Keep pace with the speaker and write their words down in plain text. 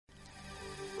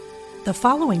The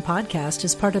following podcast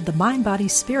is part of the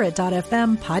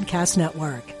MindBodySpirit.fm podcast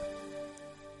network.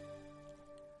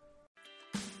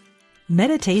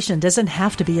 Meditation doesn't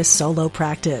have to be a solo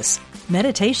practice.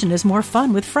 Meditation is more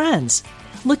fun with friends.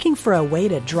 Looking for a way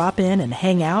to drop in and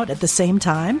hang out at the same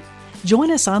time? Join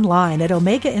us online at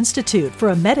Omega Institute for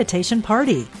a meditation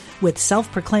party with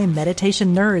self-proclaimed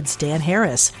meditation nerds Dan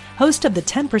Harris, host of the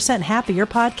 10% Happier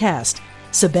podcast,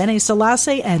 Sebene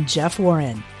Selassie, and Jeff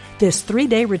Warren. This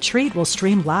 3-day retreat will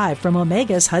stream live from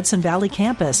Omega's Hudson Valley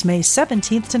campus May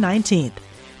 17th to 19th.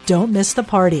 Don't miss the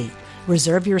party.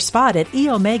 Reserve your spot at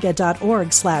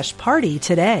eomega.org/party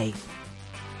today.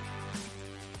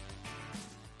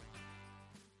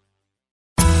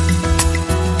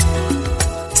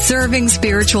 Serving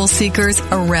spiritual seekers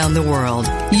around the world.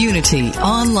 Unity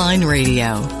Online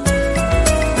Radio.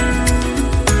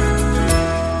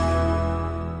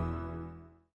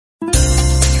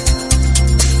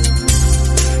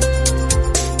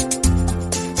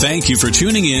 Thank you for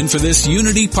tuning in for this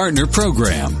Unity Partner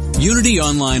Program. Unity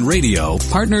Online Radio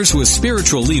partners with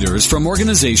spiritual leaders from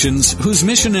organizations whose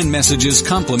mission and messages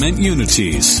complement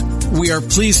Unity's. We are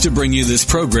pleased to bring you this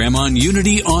program on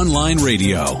Unity Online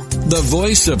Radio, the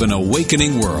voice of an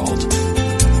awakening world.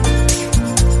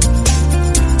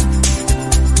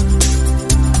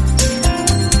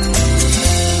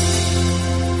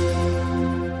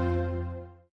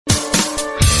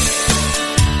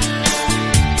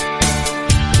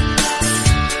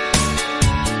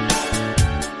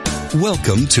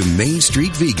 Welcome to Main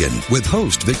Street Vegan with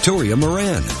host Victoria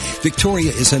Moran.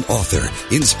 Victoria is an author,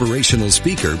 inspirational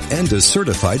speaker, and a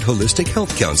certified holistic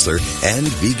health counselor and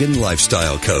vegan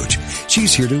lifestyle coach.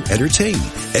 She's here to entertain,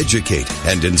 educate,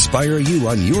 and inspire you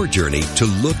on your journey to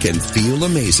look and feel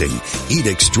amazing, eat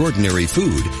extraordinary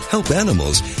food, help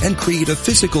animals, and create a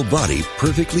physical body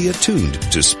perfectly attuned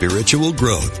to spiritual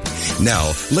growth.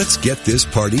 Now, let's get this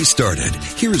party started.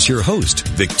 Here is your host,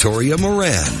 Victoria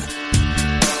Moran.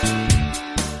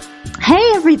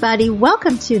 Hey everybody,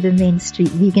 welcome to the Main Street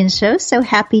Vegan Show. So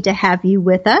happy to have you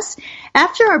with us.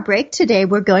 After our break today,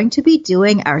 we're going to be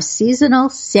doing our seasonal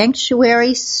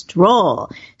sanctuary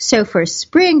stroll. So for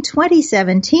spring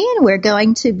 2017, we're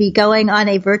going to be going on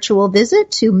a virtual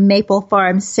visit to Maple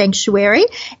Farm Sanctuary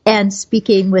and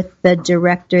speaking with the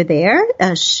director there,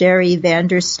 Sherry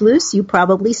Vandersloos. You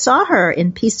probably saw her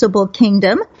in Peaceable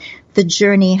Kingdom, The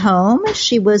Journey Home.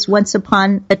 She was once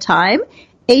upon a time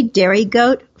a dairy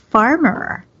goat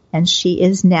farmer, and she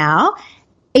is now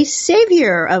a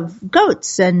savior of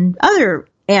goats and other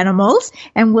animals,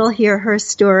 and we'll hear her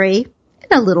story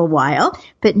in a little while.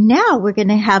 But now we're going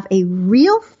to have a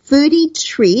real foodie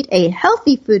treat, a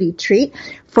healthy foodie treat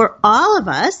for all of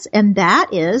us, and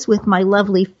that is with my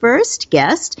lovely first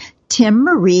guest, Tim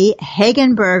Marie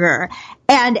Hagenberger.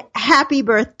 And happy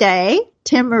birthday,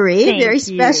 Tim Marie. Thank Very you.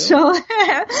 Special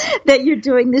that you're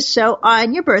doing this show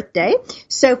on your birthday.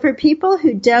 So for people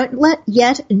who don't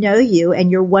yet know you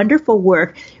and your wonderful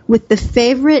work, with the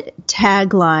favorite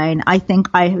tagline I think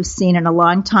I have seen in a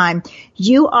long time,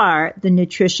 you are the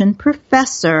nutrition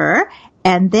professor.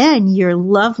 And then your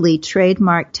lovely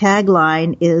trademark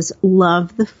tagline is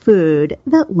love the food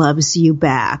that loves you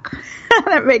back.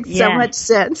 That makes so much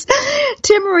sense.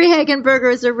 Tim Marie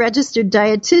Hagenberger is a registered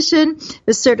dietitian,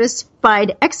 a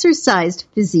certified exercise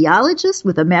physiologist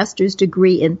with a master's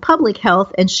degree in public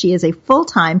health, and she is a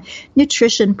full-time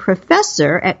nutrition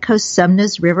professor at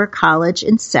Cosumnes River College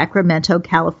in Sacramento,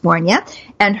 California.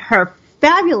 And her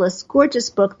fabulous, gorgeous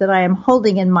book that I am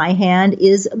holding in my hand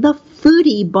is The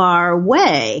Foodie Bar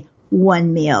Way.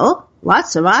 One meal,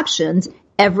 lots of options,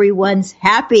 everyone's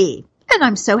happy. And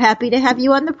I'm so happy to have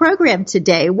you on the program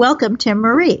today. Welcome, Tim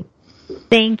Marie.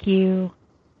 Thank you.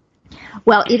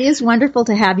 Well, it is wonderful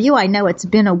to have you. I know it's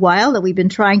been a while that we've been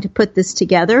trying to put this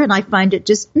together, and I find it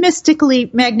just mystically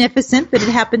magnificent that it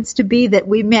happens to be that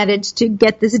we managed to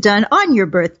get this done on your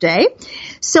birthday.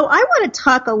 So I want to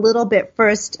talk a little bit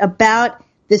first about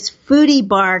this foodie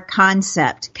bar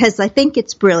concept, because I think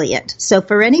it's brilliant. So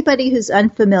for anybody who's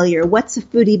unfamiliar, what's a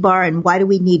foodie bar and why do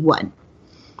we need one?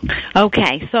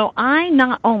 Okay, so I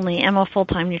not only am a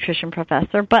full-time nutrition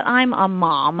professor, but I'm a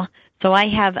mom. So I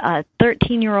have a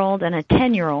 13-year-old and a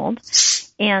 10-year-old,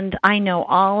 and I know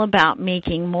all about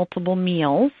making multiple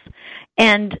meals.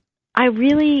 And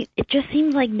it just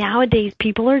seems like nowadays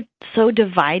people are so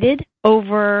divided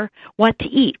over what to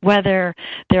eat, whether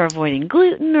they're avoiding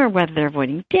gluten or whether they're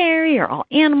avoiding dairy or all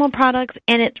animal products,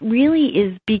 and it really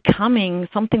is becoming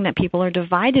something that people are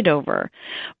divided over.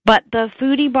 But the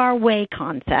Foodie Bar Way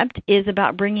concept is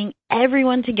about bringing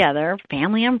everyone together,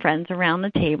 family and friends, around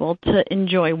the table to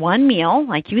enjoy one meal,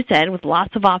 like you said, with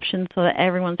lots of options so that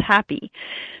everyone's happy.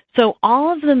 So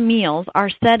all of the meals are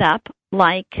set up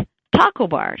like taco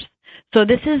bars. So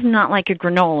this is not like a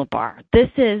granola bar. This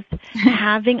is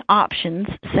having options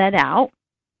set out.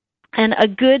 And a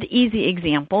good, easy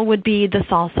example would be the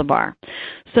salsa bar.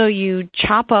 So you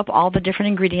chop up all the different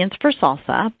ingredients for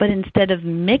salsa, but instead of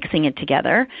mixing it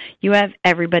together, you have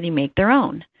everybody make their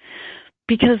own.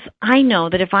 Because I know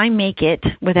that if I make it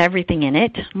with everything in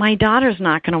it, my daughter's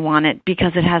not going to want it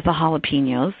because it has the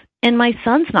jalapenos, and my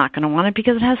son's not going to want it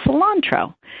because it has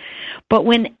cilantro. But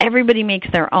when everybody makes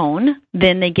their own,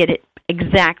 then they get it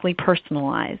exactly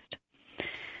personalized.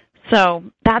 So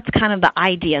that's kind of the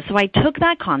idea. So I took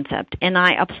that concept and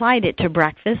I applied it to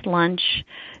breakfast, lunch,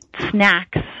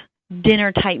 snacks,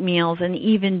 dinner-type meals, and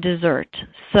even dessert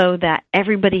so that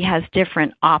everybody has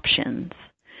different options.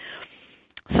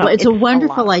 So well, it's a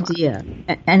wonderful idea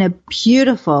and a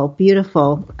beautiful,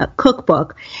 beautiful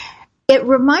cookbook. It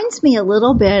reminds me a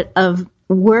little bit of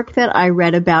work that I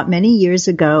read about many years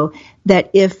ago,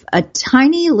 that if a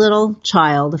tiny little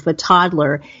child, if a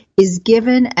toddler, is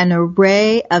given an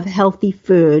array of healthy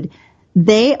food,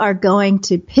 they are going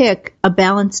to pick a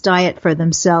balanced diet for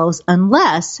themselves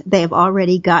unless they have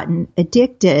already gotten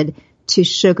addicted to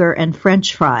sugar and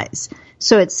French fries.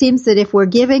 So it seems that if we're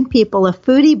giving people a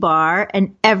foodie bar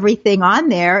and everything on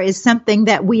there is something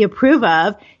that we approve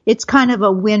of, it's kind of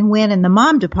a win-win in the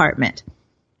mom department.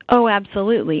 Oh,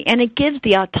 absolutely. And it gives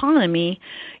the autonomy,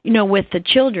 with the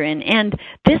children. And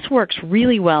this works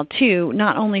really well, too,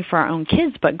 not only for our own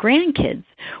kids, but grandkids.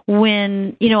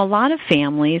 When, a lot of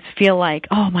families feel like,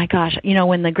 oh, my gosh,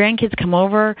 when the grandkids come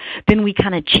over, then we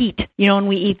kind of cheat, and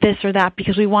we eat this or that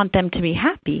because we want them to be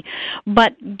happy.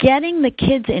 But getting the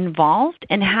kids involved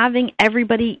and having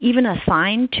everybody even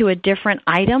assigned to a different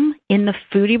item in the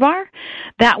foodie bar,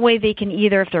 that way they can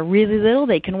either, if they're really little,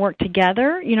 they can work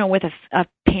together, with a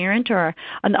parent or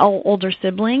an older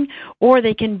sibling, or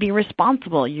they can be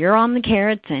responsible. You're on the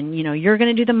carrots and, you're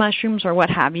going to do the mushrooms or what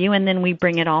have you, and then we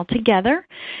bring it all together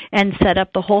and set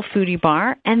up the whole foodie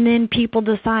bar, and then people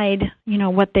decide,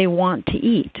 what they want to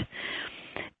eat.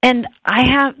 And I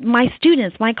have my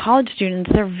students, my college students,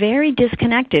 they're very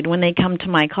disconnected when they come to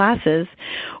my classes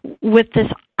with this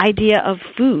idea of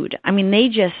food. I mean,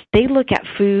 they look at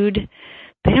food.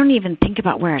 They don't even think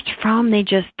about where it's from. They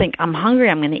just think, I'm hungry,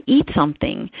 I'm going to eat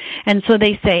something. And so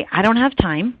they say, I don't have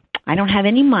time, I don't have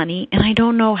any money, and I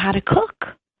don't know how to cook.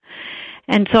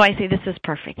 And so I say this is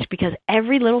perfect because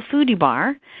every little foodie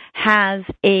bar has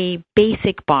a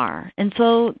basic bar. And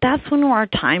so that's when our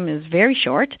time is very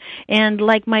short. And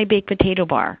like my baked potato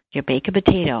bar, you bake a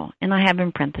potato, and I have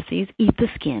in parentheses, eat the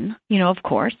skin, of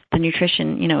course. The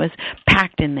nutrition, is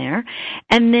packed in there.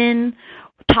 And then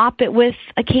top it with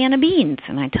a can of beans,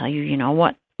 and I tell you,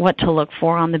 what to look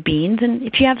for on the beans, and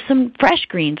if you have some fresh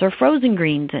greens or frozen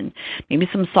greens and maybe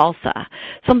some salsa,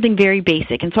 something very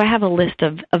basic. And so I have a list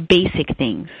of basic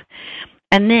things.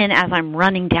 And then as I'm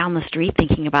running down the street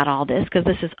thinking about all this, because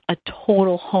this is a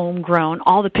total homegrown,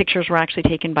 all the pictures were actually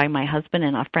taken by my husband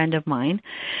and a friend of mine,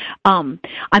 I'm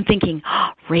thinking,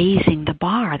 raising the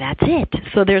bar, that's it.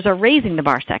 So there's a raising the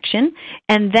bar section,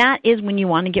 and that is when you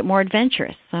want to get more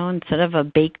adventurous. So instead of a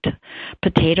baked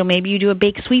potato, maybe you do a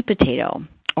baked sweet potato.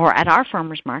 Or at our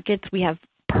farmers markets, we have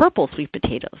purple sweet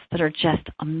potatoes that are just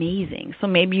amazing. So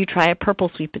maybe you try a purple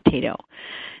sweet potato.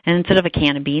 And instead of a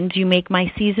can of beans, you make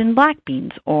my seasoned black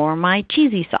beans or my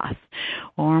cheesy sauce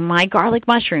or my garlic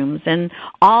mushrooms. And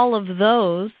all of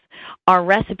those are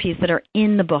recipes that are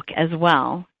in the book, as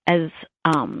well as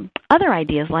other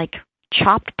ideas like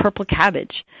chopped purple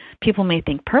cabbage. People may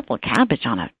think purple cabbage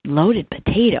on a loaded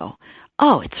potato.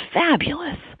 Oh, it's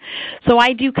fabulous. So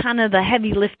I do kind of the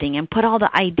heavy lifting and put all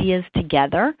the ideas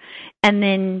together, and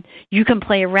then you can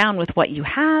play around with what you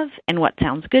have and what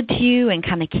sounds good to you and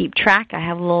kind of keep track. I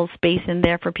have a little space in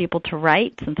there for people to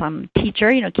write since I'm a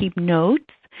teacher, keep notes.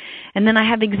 And then I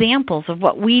have examples of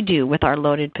what we do with our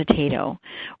loaded potato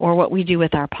or what we do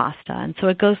with our pasta. And so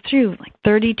it goes through like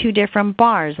 32 different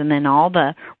bars and then all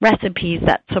the recipes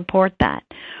that support that.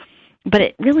 But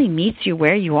it really meets you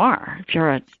where you are. If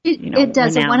you're it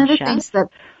does. And one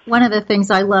of the things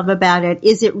I love about it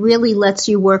is it really lets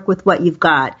you work with what you've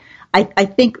got. I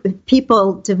think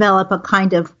people develop a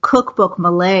kind of cookbook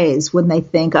malaise when they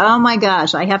think, oh my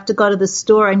gosh, I have to go to the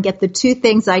store and get the two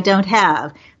things I don't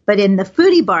have. But in the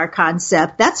foodie bar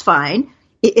concept, that's fine.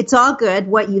 It's all good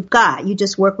what you've got. You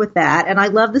just work with that. And I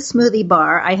love the smoothie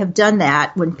bar. I have done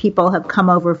that when people have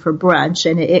come over for brunch,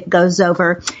 and it goes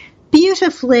over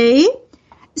beautifully.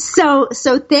 So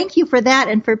thank you for that.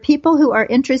 And for people who are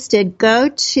interested, go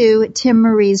to Tim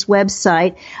Marie's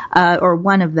website, or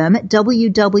one of them,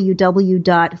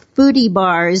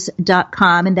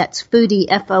 www.foodiebars.com, and that's foodie,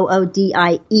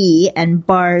 F-O-O-D-I-E, and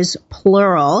bars,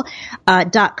 plural,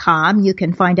 .com. You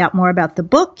can find out more about the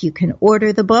book. You can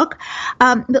order the book.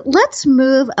 But let's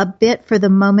move a bit for the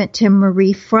moment, Tim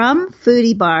Marie, from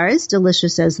foodie bars,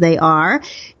 delicious as they are,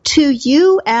 to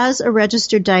you as a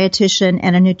registered dietitian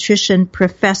and a nutrition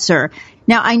professor.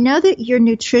 Now, I know that your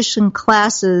nutrition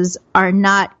classes are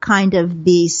not kind of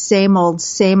the same old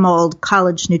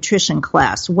college nutrition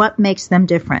class. What makes them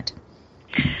different?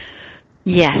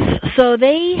 Yes. So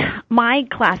my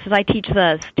classes, I teach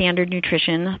the standard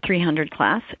nutrition 300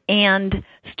 class, and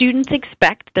students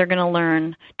expect they're going to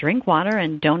learn drink water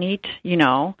and don't eat,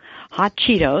 hot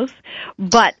Cheetos,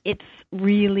 but it's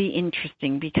really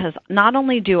interesting because not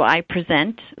only do I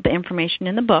present the information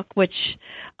in the book, which,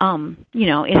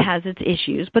 it has its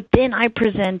issues, but then I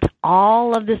present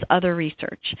all of this other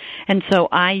research. And so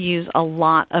I use a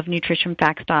lot of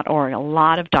nutritionfacts.org, a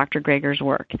lot of Dr. Greger's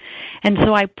work. And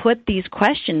so I put these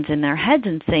questions in their heads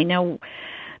and say, now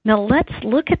let's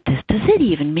look at this. Does it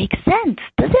even make sense?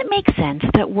 Does it make sense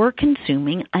that we're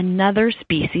consuming another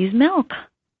species' milk?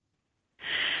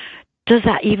 Does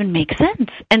that even make sense?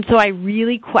 And so I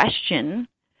really question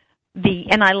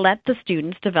and I let the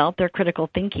students develop their critical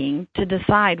thinking to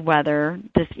decide whether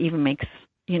this even makes,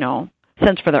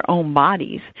 sense for their own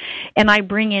bodies. And I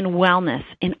bring in wellness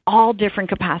in all different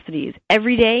capacities.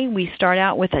 Every day we start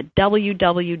out with a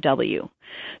WWW.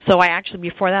 So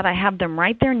before that, I have them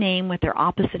write their name with their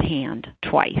opposite hand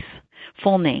twice,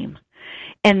 full name.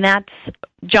 And that's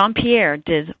Jean-Pierre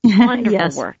did wonderful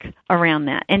yes. work around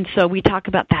that. And so we talk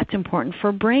about that's important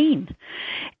for brain.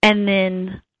 And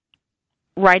then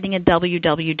writing a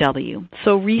WWW.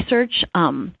 So research,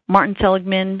 Martin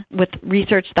Seligman with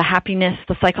research,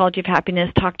 the psychology of happiness,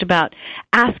 talked about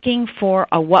asking for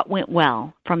a what went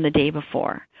well from the day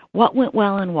before. What went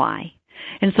well and why?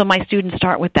 And so my students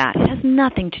start with that. It has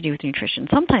nothing to do with nutrition.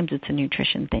 Sometimes it's a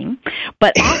nutrition thing,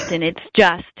 but often it's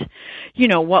just,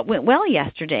 what went well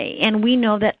yesterday. And we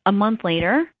know that a month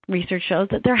later, research shows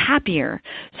that they're happier.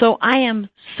 So I am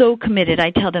so committed. I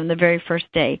tell them the very first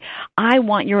day, I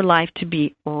want your life to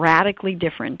be radically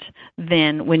different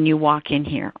than when you walk in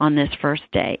here on this first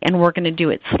day. And we're going to do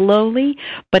it slowly,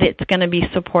 but it's going to be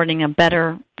supporting a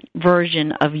better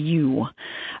version of you.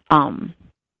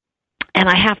 And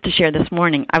I have to share this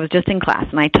morning, I was just in class,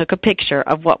 and I took a picture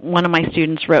of what one of my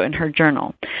students wrote in her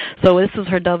journal. So this was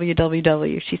her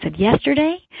WWW. She said,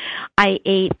 yesterday I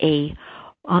ate a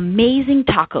amazing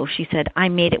taco. She said, I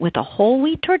made it with a whole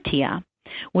wheat tortilla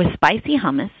with spicy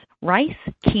hummus, rice,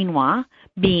 quinoa,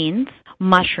 beans,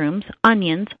 mushrooms,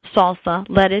 onions, salsa,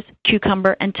 lettuce,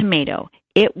 cucumber, and tomato.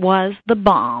 It was the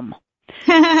bomb.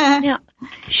 Now,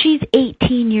 she's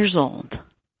 18 years old.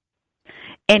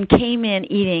 And came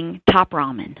in eating top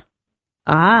ramen.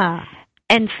 Ah.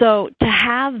 And so to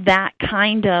have that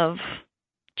kind of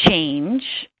change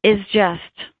is just,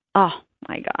 oh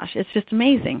my gosh, it's just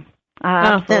amazing.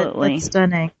 Absolutely. That's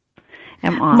stunning.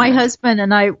 I'm honored. My husband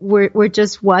and I were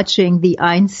just watching the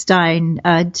Einstein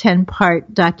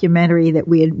 10-part documentary that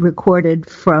we had recorded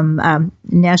from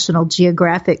National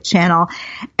Geographic Channel.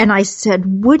 And I said,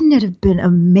 wouldn't it have been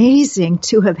amazing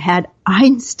to have had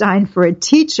Einstein for a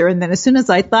teacher? And then as soon as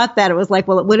I thought that, it was like,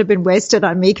 well, it would have been wasted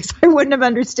on me because I wouldn't have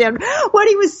understood what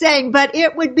he was saying. But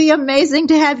it would be amazing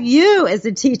to have you as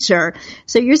a teacher.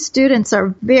 So your students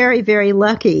are very, very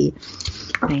lucky.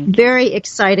 Very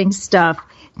exciting stuff.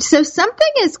 So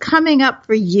something is coming up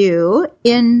for you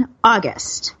in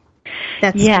August.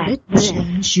 That's going to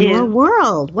change your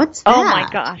world. What's that? Oh, my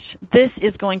gosh. This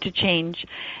is going to change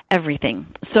everything.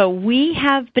 So we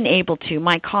have been able to,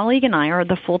 my colleague and I are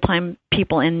the full-time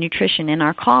people in nutrition in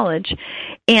our college,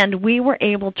 and we were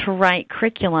able to write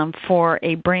curriculum for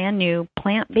a brand new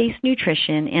plant-based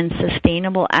nutrition and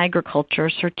sustainable agriculture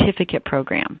certificate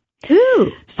program.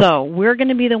 Ooh. So we're going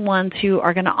to be the ones who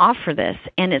are going to offer this,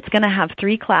 and it's going to have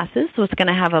 3 classes. So it's going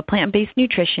to have a plant-based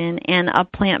nutrition and a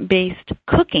plant-based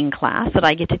cooking class that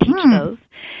I get to teach those.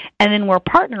 And then we're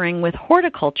partnering with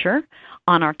horticulture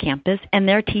on our campus, and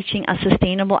they're teaching a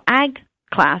sustainable ag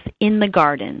class in the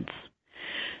gardens.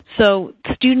 So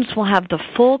students will have the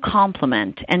full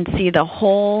complement and see the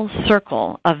whole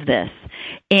circle of this.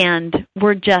 And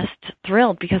we're just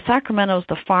thrilled because Sacramento is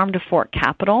the farm to fork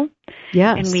capital.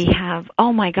 Yes. And we have,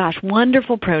 oh my gosh,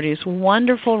 wonderful produce,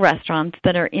 wonderful restaurants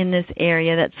that are in this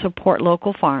area that support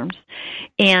local farms.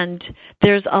 And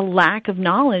there's a lack of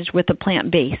knowledge with the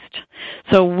plant-based.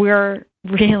 So we're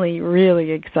really,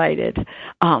 really excited.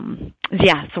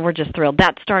 So we're just thrilled.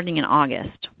 That's starting in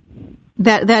August.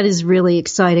 That is really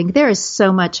exciting. There is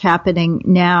so much happening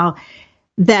now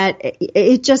that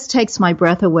it just takes my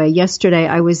breath away. Yesterday,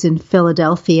 I was in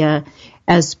Philadelphia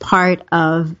as part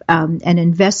of an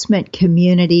investment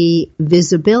community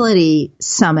visibility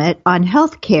summit on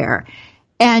healthcare.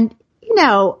 And,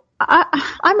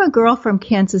 I'm a girl from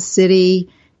Kansas City,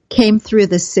 came through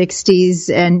the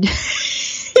 60s and,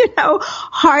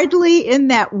 hardly in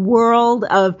that world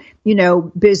of,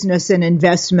 business and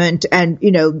investment and,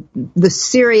 the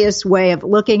serious way of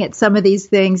looking at some of these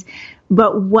things.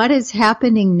 But what is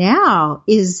happening now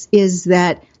is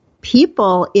that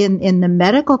people in the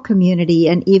medical community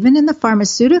and even in the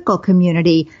pharmaceutical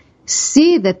community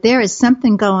see that there is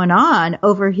something going on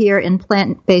over here in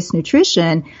plant-based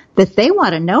nutrition that they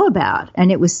want to know about.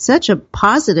 And it was such a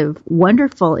positive,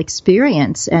 wonderful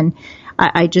experience. And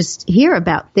I just hear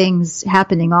about things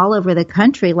happening all over the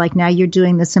country. Like now you're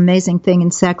doing this amazing thing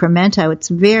in Sacramento. It's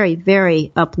very,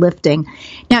 very uplifting.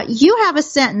 Now, you have a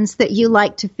sentence that you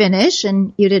like to finish,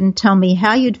 and you didn't tell me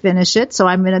how you'd finish it, so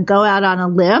I'm going to go out on a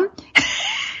limb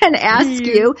and ask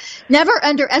you, never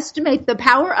underestimate the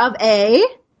power of a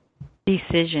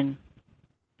decision.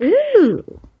 Ooh.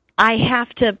 I have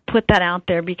to put that out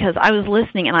there because I was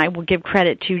listening, and I will give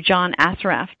credit to John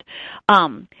Assaraf.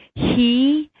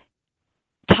 He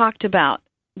talked about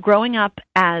growing up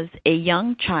as a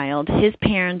young child. His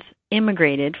parents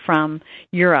immigrated from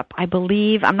Europe, I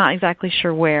believe. I'm not exactly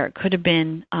sure where. It could have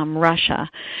been Russia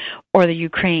or the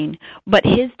Ukraine. But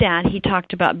his dad, he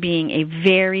talked about being a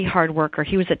very hard worker.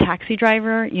 He was a taxi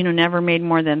driver, never made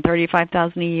more than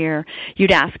 $35,000 a year.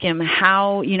 You'd ask him,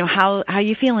 how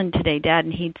you feeling today, Dad?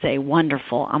 And he'd say,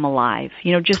 wonderful, I'm alive.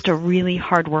 Just a really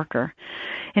hard worker.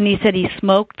 And he said he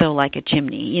smoked, though, like a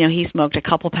chimney. He smoked a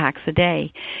couple packs a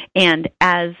day. And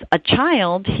as a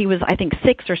child, he was, I think,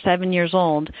 6 or 7 years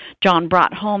old, John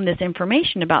brought home this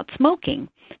information about smoking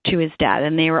to his dad.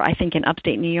 And they were, I think, in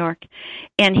upstate New York.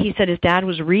 And he said his dad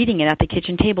was reading it at the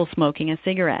kitchen table, smoking a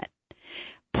cigarette.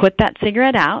 Put that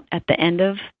cigarette out at the end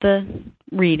of the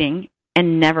reading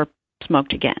and never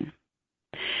smoked again.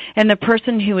 And the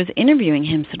person who was interviewing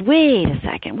him said, wait a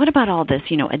second, what about all this,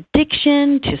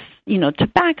 addiction to,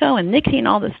 tobacco and nicotine and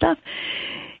all this stuff?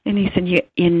 And he said,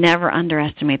 you never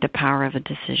underestimate the power of a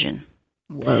decision.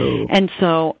 Whoa. And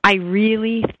so I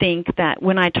really think that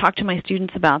when I talk to my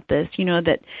students about this,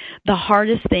 that the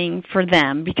hardest thing for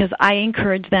them, because I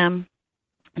encourage them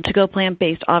to go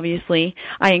plant-based, obviously.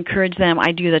 I encourage them.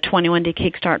 I do the 21-day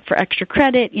Kickstart for extra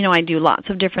credit. I do lots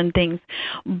of different things.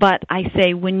 But I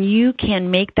say when you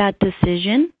can make that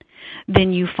decision,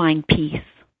 then you find peace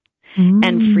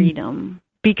and freedom.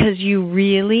 Because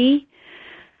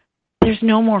there's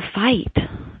no more fight.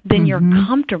 Then you're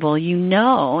comfortable,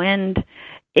 and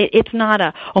it's not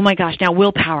oh my gosh, now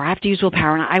willpower. I have to use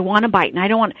willpower, and I want to bite, and I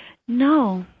don't want.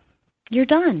 No, you're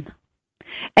done.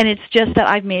 And it's just that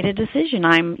I've made a decision.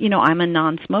 I'm a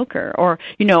non-smoker, or,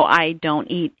 I don't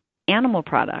eat animal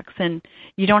products. And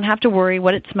you don't have to worry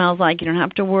what it smells like. You don't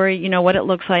have to worry, what it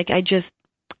looks like.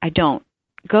 I don't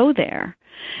go there.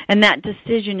 And that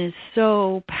decision is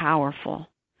so powerful.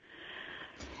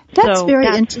 That's very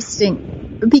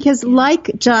interesting because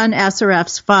like John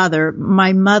Assaraf's father,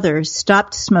 my mother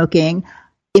stopped smoking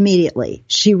immediately.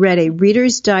 She read a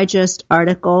Reader's Digest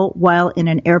article while in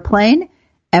an airplane.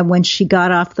 And when she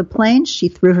got off the plane, she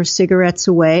threw her cigarettes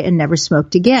away and never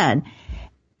smoked again.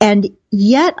 And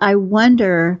yet I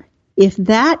wonder if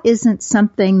that isn't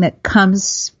something that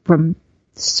comes from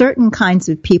certain kinds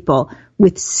of people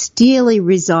with steely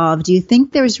resolve. Do you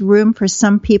think there's room for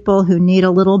some people who need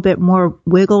a little bit more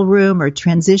wiggle room or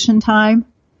transition time?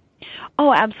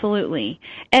 Oh, absolutely.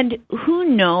 And who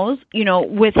knows,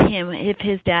 with him, if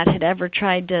his dad had ever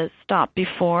tried to stop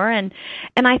before. And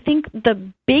I think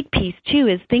the big piece, too,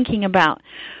 is thinking about,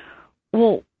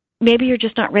 well, maybe you're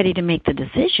just not ready to make the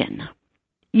decision.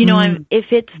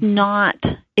 If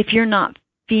you're not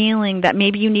feeling that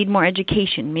maybe you need more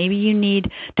education, maybe you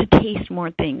need to taste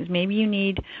more things, maybe you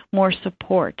need more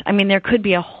support. I mean, there could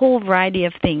be a whole variety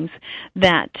of things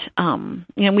that,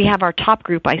 we have our top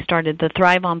group I started, the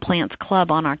Thrive on Plants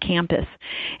Club on our campus.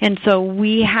 And so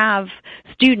we have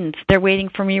students, they're waiting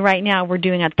for me right now. We're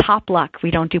doing a top luck.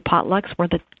 We don't do potlucks. We're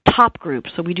the top group,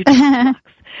 so we do top lucks.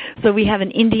 So we have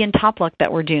an Indian top luck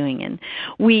that we're doing. And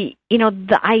we,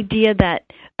 the idea that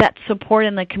support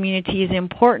in the community is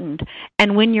important.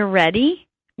 And when you're ready,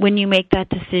 when you make that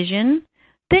decision,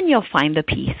 then you'll find the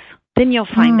peace. Then you'll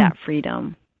find that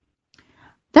freedom.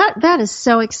 That is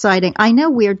so exciting. I know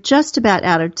we're just about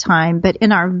out of time, but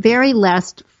in our very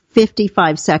last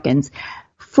 55 seconds,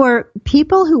 for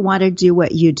people who want to do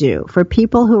what you do, for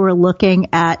people who are looking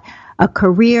at a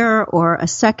career or a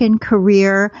second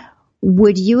career,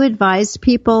 would you advise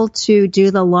people to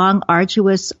do the long,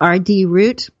 arduous RD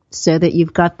route so that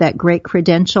you've got that great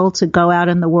credential to go out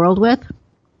in the world with?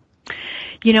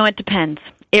 It depends.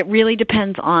 It really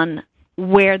depends on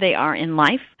where they are in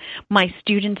life. My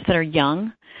students that are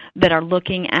young, that are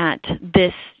looking at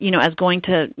this, as going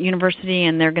to university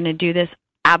and they're going to do this,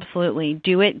 absolutely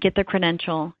do it, get the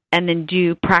credential, and then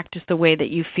practice the way that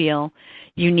you feel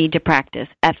you need to practice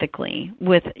ethically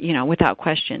without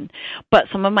question. But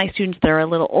some of my students that are a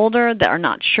little older, that are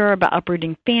not sure about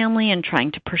uprooting family and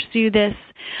trying to pursue this,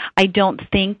 I don't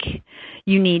think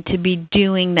you need to be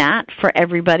doing that for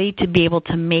everybody to be able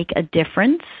to make a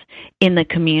difference in the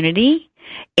community.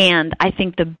 And I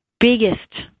think the biggest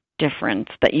difference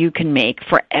that you can make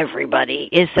for everybody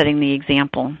is setting the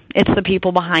example. It's the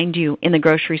people behind you in the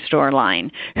grocery store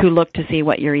line who look to see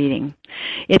what you're eating.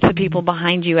 It's the people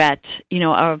behind you at,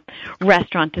 a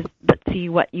restaurant that see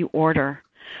what you order.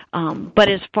 But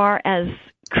as far as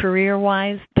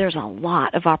career-wise, there's a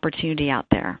lot of opportunity out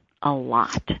there, a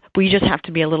lot. We just have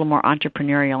to be a little more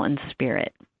entrepreneurial in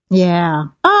spirit. Yeah.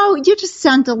 Oh, you just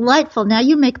sound delightful. Now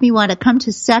you make me want to come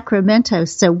to Sacramento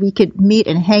so we could meet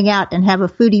and hang out and have a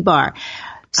foodie bar.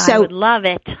 So, I would love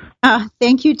it.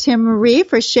 Thank you, Tim Marie,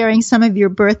 for sharing some of your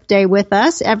birthday with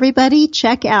us. Everybody,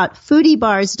 check out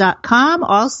foodiebars.com,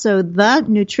 also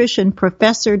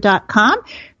thenutritionprofessor.com.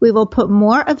 We will put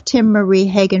more of Tim Marie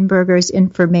Hagenberger's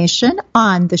information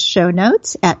on the show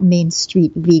notes at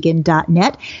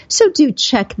mainstreetvegan.net. So do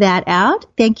check that out.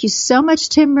 Thank you so much,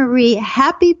 Tim Marie.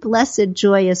 Happy, blessed,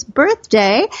 joyous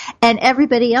birthday. And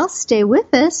everybody else, stay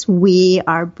with us. We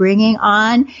are bringing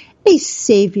on a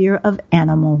savior of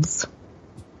animals.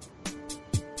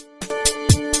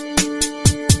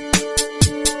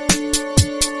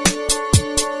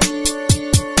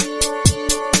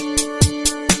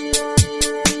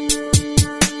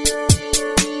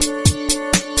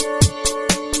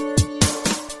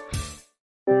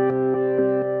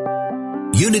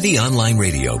 Unity Online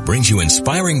Radio brings you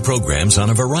inspiring programs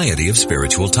on a variety of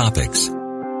spiritual topics.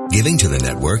 Giving to the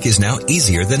network is now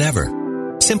easier than ever.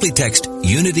 Simply text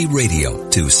Unity Radio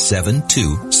to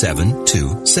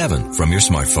 72727 from your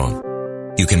smartphone.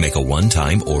 You can make a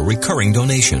one-time or recurring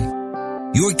donation.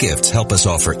 Your gifts help us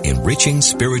offer enriching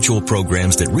spiritual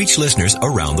programs that reach listeners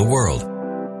around the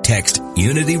world. Text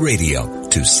Unity Radio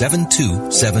to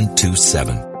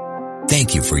 72727.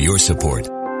 Thank you for your support.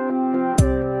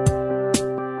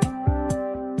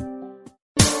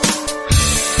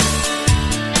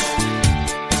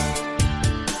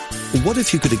 What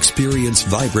if you could experience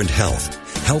vibrant health,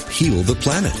 help heal the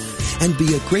planet, and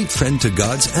be a great friend to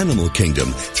God's animal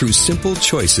kingdom through simple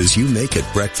choices you make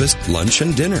at breakfast, lunch,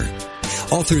 and dinner?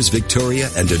 Authors Victoria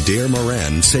and Adair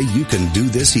Moran say you can do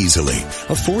this easily,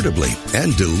 affordably,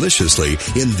 and deliciously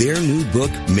in their new book,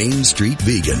 Main Street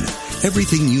Vegan.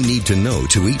 Everything you need to know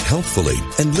to eat healthfully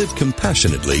and live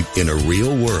compassionately in a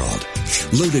real world.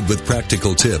 Loaded with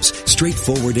practical tips,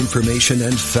 straightforward information,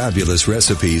 and fabulous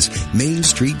recipes, Main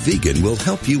Street Vegan will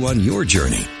help you on your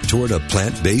journey toward a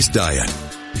plant-based diet.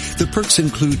 The perks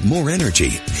include more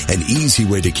energy, an easy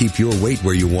way to keep your weight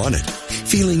where you want it,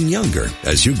 feeling younger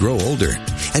as you grow older,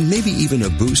 and maybe even a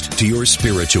boost to your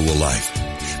spiritual life.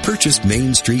 Purchase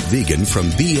Main Street Vegan from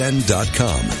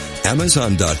BN.com,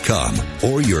 Amazon.com,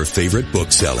 or your favorite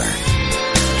bookseller.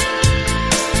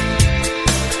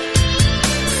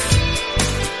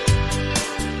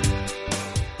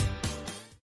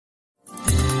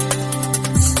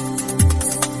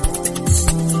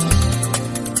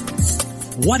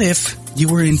 What if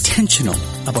you were intentional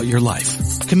about your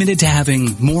life, committed to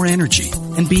having more energy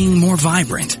and being more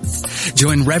vibrant?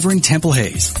 Join Reverend Temple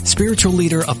Hayes, spiritual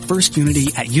leader of First Unity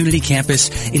at Unity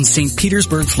Campus in St.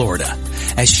 Petersburg, Florida,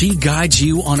 as she guides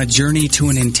you on a journey to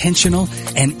an intentional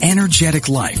and energetic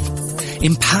life.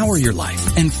 Empower your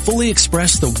life and fully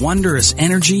express the wondrous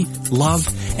energy, love,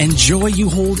 and joy you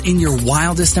hold in your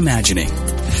wildest imagining.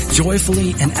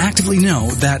 Joyfully and actively know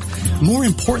that more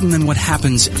important than what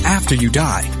happens after you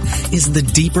die is the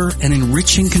deeper and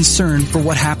enriching concern for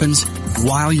what happens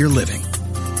while you're living.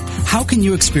 How can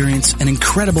you experience an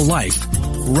incredible life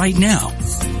right now?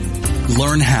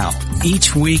 Learn how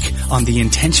each week on The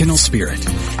Intentional Spirit,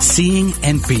 Seeing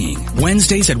and Being,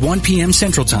 Wednesdays at 1 p.m.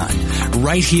 Central Time,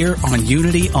 right here on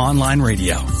Unity Online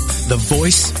Radio, the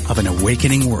voice of an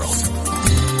awakening world.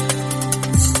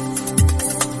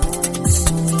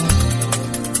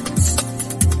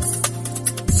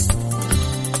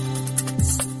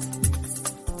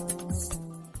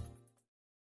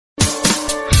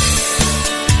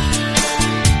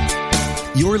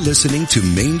 You're listening to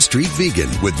Main Street Vegan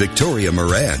with Victoria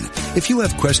Moran. If you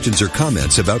have questions or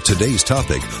comments about today's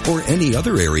topic or any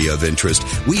other area of interest,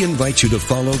 we invite you to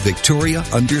follow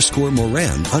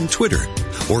Victoria_Moran on Twitter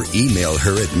or email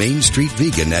her at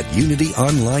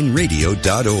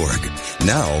mainstreetvegan@unityonlineradio.org.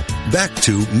 Now, back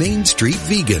to Main Street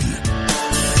Vegan.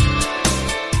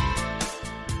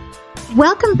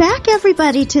 Welcome back,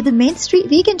 everybody, to the Main Street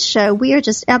Vegan Show. We are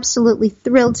just absolutely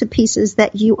thrilled to pieces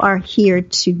that you are here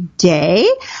today.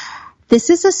 This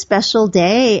is a special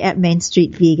day at Main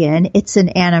Street Vegan. It's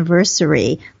an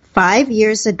anniversary. 5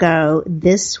 years ago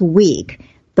this week,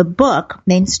 the book,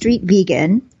 Main Street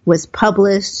Vegan, was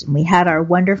published, and we had our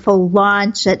wonderful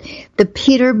launch at the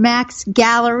Peter Max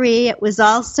Gallery. It was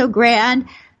all so grand.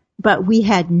 But we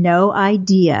had no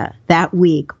idea that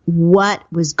week what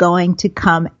was going to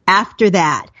come after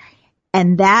that.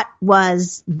 And that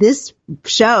was this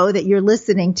show that you're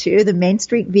listening to, the Main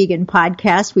Street Vegan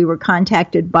podcast. We were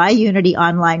contacted by Unity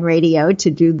Online Radio to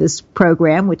do this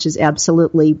program, which is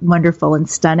absolutely wonderful and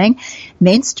stunning.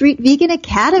 Main Street Vegan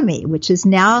Academy, which has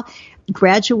now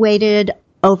graduated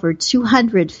over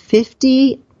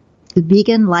 250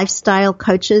 vegan lifestyle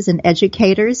coaches and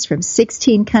educators from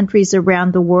 16 countries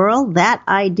around the world. That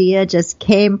idea just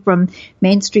came from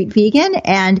Main Street Vegan.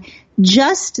 And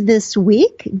just this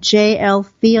week, J.L.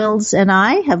 Fields and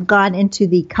I have gone into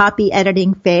the copy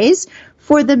editing phase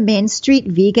for the Main Street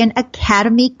Vegan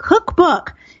Academy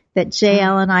cookbook that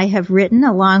J.L. and I have written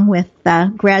along with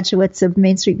graduates of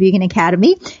Main Street Vegan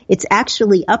Academy. It's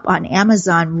actually up on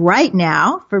Amazon right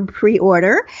now for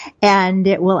pre-order, and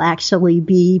it will actually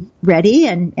be ready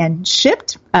and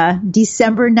shipped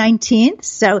December 19th.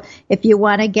 So if you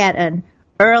want to get an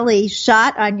early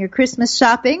shot on your Christmas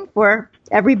shopping for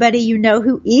everybody you know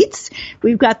who eats,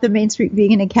 we've got the Main Street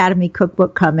Vegan Academy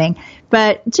cookbook coming.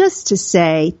 But just to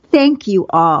say thank you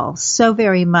all so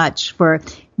very much for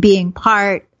being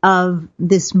part of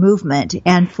this movement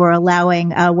and for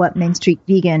allowing what Main Street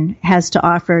Vegan has to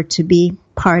offer to be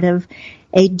part of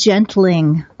a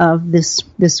gentling of this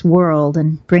world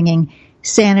and bringing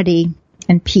sanity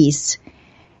and peace.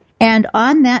 And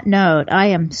on that note, I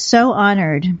am so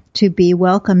honored to be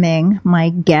welcoming my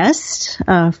guest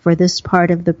for this part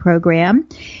of the program.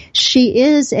 She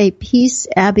is a Peace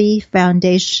Abbey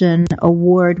Foundation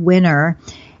Award winner.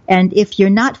 And if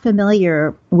you're not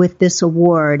familiar with this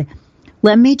award,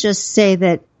 let me just say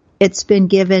that it's been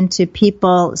given to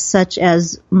people such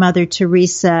as Mother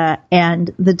Teresa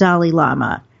and the Dalai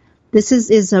Lama. This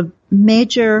is a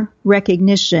major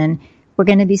recognition. We're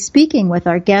going to be speaking with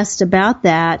our guest about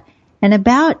that and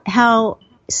about how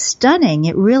stunning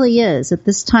it really is at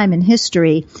this time in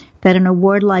history that an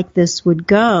award like this would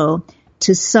go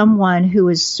to someone who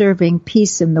is serving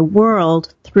peace in the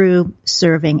world through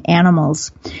serving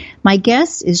animals. My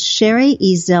guest is Sherry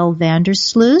Ezel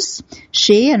Vandersluis.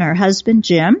 She and her husband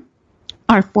Jim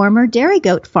are former dairy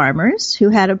goat farmers who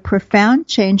had a profound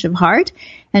change of heart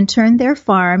and turned their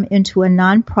farm into a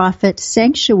nonprofit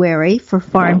sanctuary for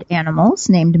farmed animals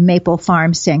named Maple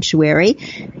Farm Sanctuary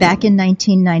back in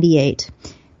 1998.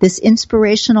 This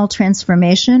inspirational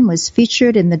transformation was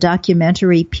featured in the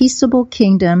documentary Peaceable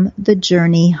Kingdom, The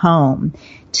Journey Home.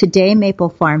 Today, Maple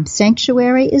Farm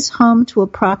Sanctuary is home to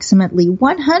approximately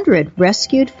 100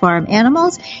 rescued farm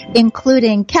animals,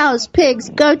 including cows,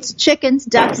 pigs, goats, chickens,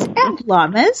 ducks, and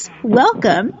llamas.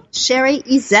 Welcome, Sherry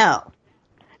Ezel.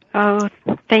 Oh,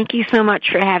 thank you so much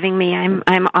for having me.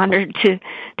 I'm honored to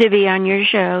be on your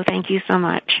show. Thank you so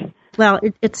much. Well,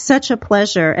 it's such a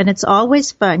pleasure, and it's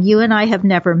always fun. You and I have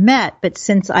never met, but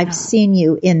since I've seen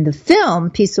you in the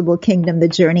film, Peaceable Kingdom, The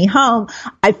Journey Home,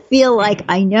 I feel like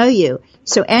I know you.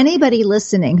 So anybody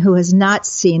listening who has not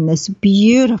seen this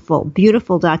beautiful,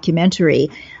 beautiful documentary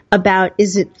about,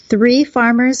 is it 3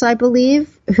 farmers, I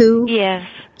believe, who changed?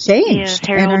 Yes,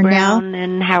 Harold and are Brown now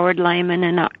and Howard Lyman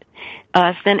and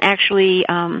us. Then actually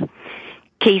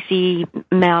Casey,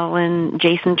 Mel, and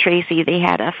Jason Tracy, they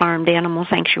had a farmed animal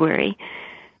sanctuary.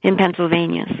 in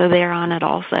Pennsylvania, so they're on it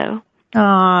also.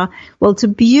 Well, it's a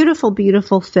beautiful,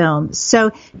 beautiful film.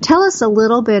 So tell us a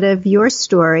little bit of your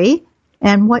story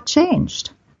and what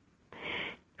changed.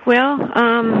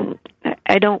 Well,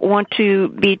 I don't want to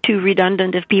be too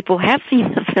redundant if people have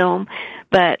seen the film,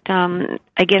 but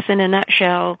I guess in a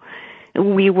nutshell,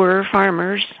 we were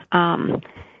farmers, and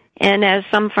as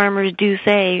some farmers do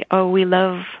say, we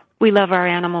love our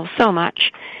animals so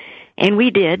much, and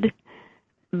we did.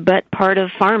 But part of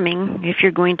farming, if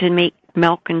you're going to make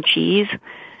milk and cheese,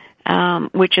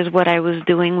 which is what I was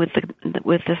doing with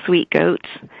the sweet goats,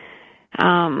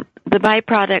 the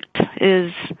byproduct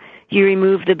is you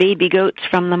remove the baby goats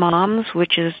from the moms,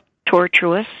 which is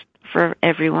tortuous for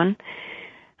everyone,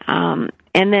 and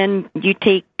then you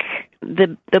take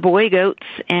the boy goats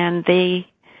and they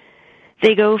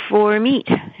go for meat,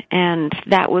 and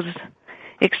that was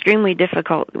extremely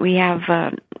difficult. We have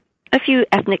a few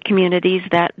ethnic communities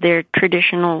that their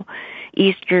traditional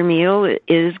Easter meal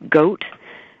is goat,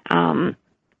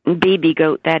 baby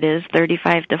goat, that is,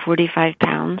 35 to 45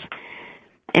 pounds.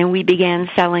 And we began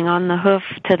selling on the hoof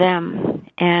to them.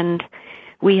 And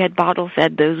we had bottle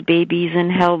fed those babies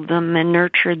and held them and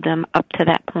nurtured them up to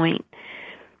that point.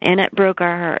 And it broke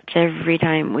our hearts every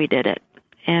time we did it.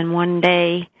 And one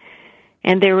day,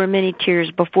 and there were many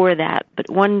tears before that, but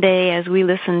one day as we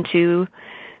listened to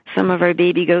some of our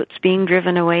baby goats being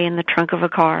driven away in the trunk of a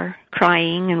car,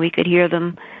 crying, and we could hear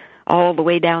them all the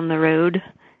way down the road,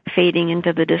 fading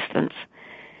into the distance.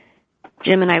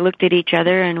 Jim and I looked at each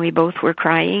other, and we both were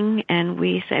crying, and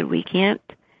we said, we can't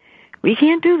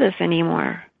do this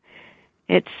anymore.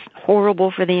 It's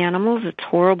horrible for the animals. It's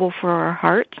horrible for our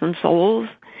hearts and souls.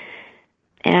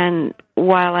 And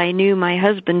while I knew my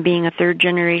husband being a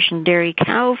third-generation dairy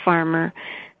cow farmer,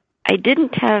 I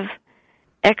didn't have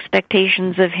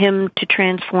expectations of him to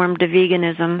transform to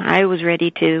veganism. I was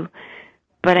ready to,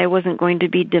 but I wasn't going to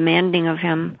be demanding of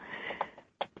him.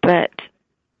 But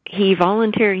he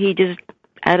volunteered. He just,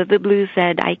 out of the blue,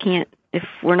 said, if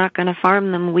we're not going to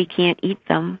farm them, we can't eat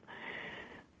them.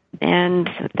 And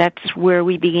that's where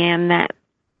we began that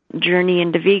journey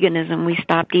into veganism. We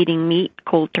stopped eating meat,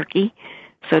 cold turkey,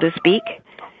 so to speak.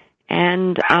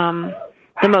 And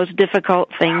the most difficult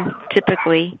thing,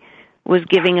 typically, was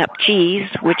giving up cheese,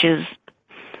 which is,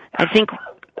 I think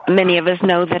many of us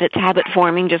know that it's habit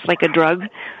forming, just like a drug.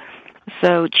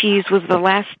 So cheese was the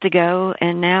last to go,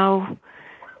 and now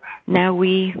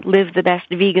we live the best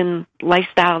vegan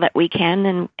lifestyle that we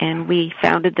can, and we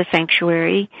founded the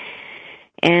sanctuary.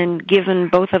 And given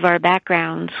both of our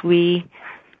backgrounds, we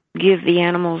give the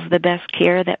animals the best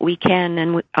care that we can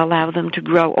and allow them to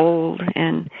grow old.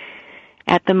 And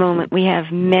at the moment, we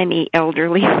have many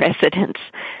elderly residents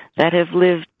that have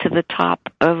lived to the top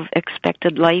of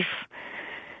expected lengths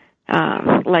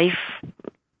of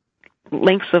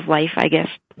life, I guess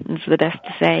is the best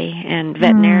to say. And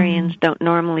veterinarians don't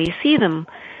normally see them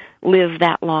live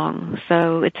that long.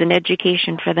 So it's an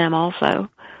education for them also.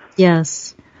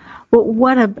 Yes. Well,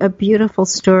 what a beautiful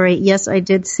story. Yes, I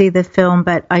did see the film,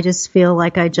 but I just feel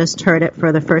like I just heard it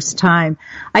for the first time.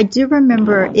 I do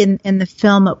remember in the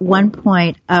film at one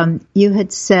point, you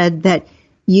had said that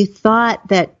you thought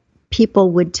that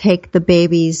people would take the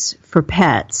babies for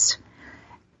pets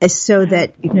so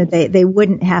that, they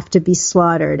wouldn't have to be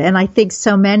slaughtered. And I think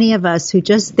so many of us who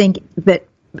just think that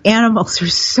animals are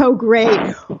so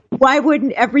great, why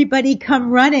wouldn't everybody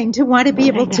come running to want to be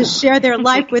able to share their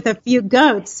life with a few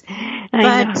goats?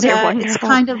 But it's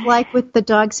kind of like with the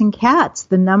dogs and cats.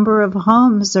 The number of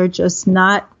homes are just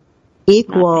not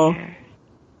equal to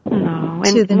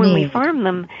the when need. We farm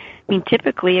them,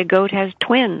 typically a goat has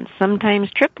twins, sometimes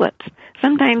triplets,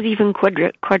 sometimes even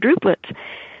quadruplets.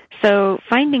 So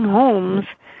finding homes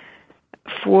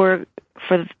for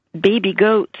baby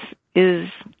goats is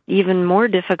even more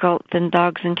difficult than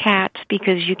dogs and cats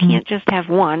because you can't just have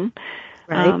one,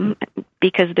 right?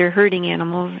 Because they're herding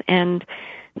animals, and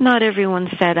not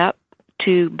everyone's set up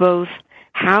to both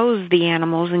house the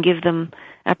animals and give them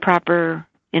a proper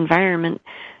environment,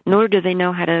 nor do they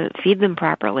know how to feed them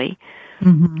properly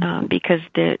because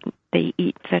they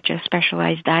eat such a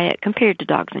specialized diet compared to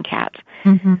dogs and cats.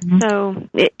 So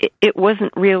it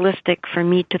wasn't realistic for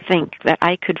me to think that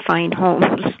I could find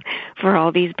homes for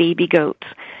all these baby goats.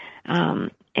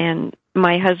 And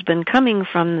my husband, coming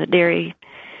from the dairy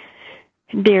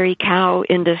cow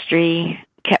industry,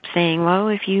 kept saying, well,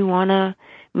 if you want to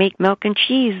make milk and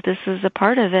cheese, this is a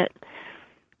part of it.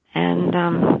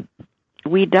 And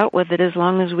we dealt with it as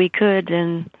long as we could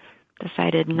and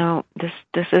decided, no, this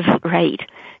isn't right.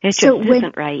 It just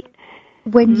isn't right.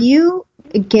 When you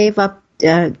gave up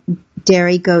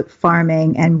dairy goat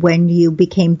farming and when you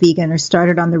became vegan or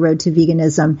started on the road to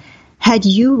veganism, had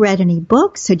you read any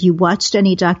books? Had you watched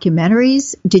any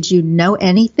documentaries? Did you know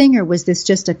anything, or was this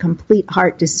just a complete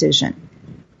heart decision?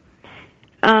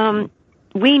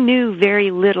 We knew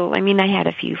very little. I mean, I had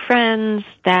a few friends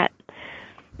that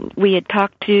we had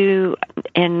talked to,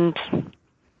 and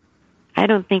I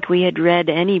don't think we had read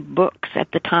any books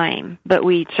at the time, but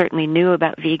we certainly knew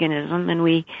about veganism, and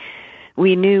we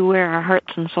knew where our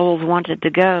hearts and souls wanted to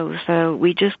go. So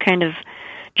we just kind of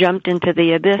jumped into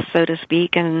the abyss, so to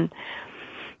speak, and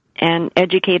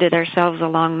educated ourselves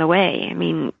along the way. I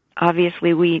mean,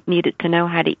 obviously we needed to know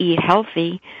how to eat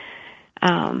healthy,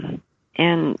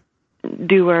 and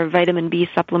do our vitamin B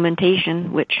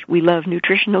supplementation, which we love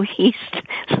nutritional yeast,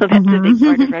 so that's a big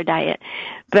part of our diet.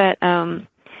 But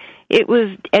it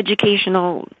was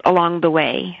educational along the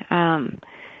way.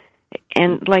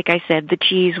 And like I said, the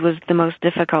cheese was the most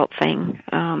difficult thing,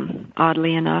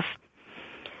 oddly enough.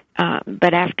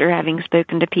 But after having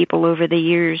spoken to people over the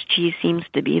years, cheese seems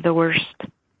to be the worst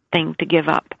thing to give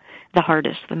up, the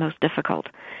hardest, the most difficult.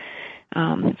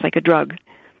 It's like a drug.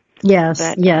 Yes,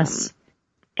 but, yes.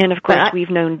 And of course, we've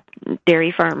known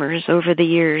dairy farmers over the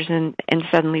years, and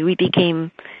suddenly we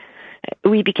became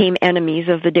enemies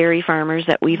of the dairy farmers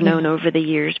that we've known over the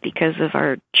years because of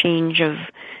our change of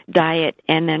diet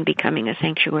and then becoming a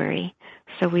sanctuary.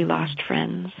 So we lost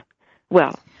friends.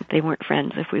 Well, they weren't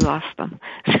friends if we lost them.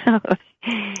 So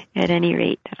at any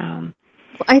rate,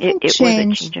 I think it was a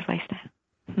change of lifestyle.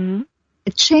 Mm-hmm.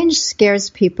 Change scares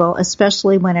people,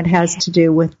 especially when it has to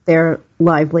do with their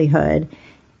livelihood.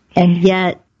 And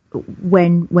yet,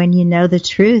 when you know the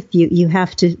truth, you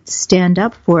have to stand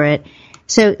up for it.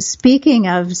 So speaking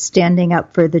of standing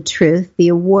up for the truth, the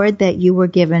award that you were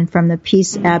given from the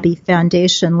Peace Abbey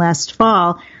Foundation last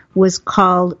fall was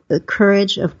called the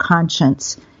Courage of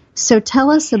Conscience. So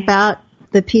tell us about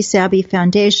the Peace Abbey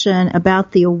Foundation,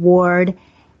 about the award,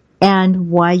 and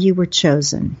why you were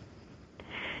chosen.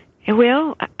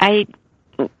 Well,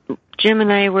 Jim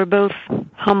and I were both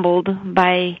humbled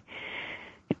by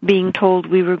being told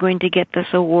we were going to get this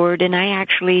award, and I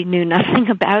actually knew nothing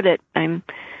about it. I'm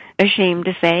ashamed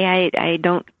to say I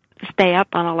don't stay up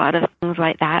on a lot of things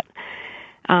like that.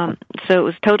 So it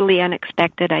was totally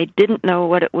unexpected. I didn't know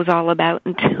what it was all about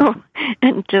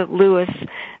until Lewis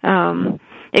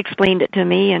explained it to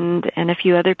me and a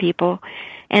few other people.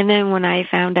 And then when I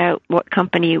found out what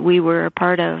company we were a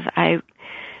part of, I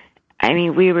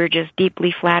mean, we were just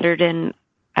deeply flattered, and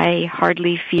I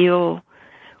hardly feel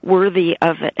worthy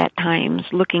of it at times,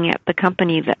 looking at the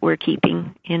company that we're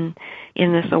keeping in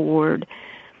this award.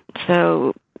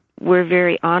 So we're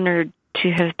very honored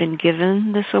to have been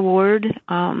given this award,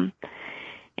 and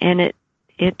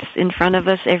it's in front of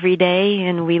us every day,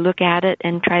 and we look at it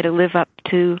and try to live up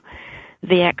to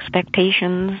the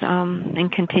expectations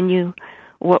and continue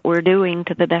what we're doing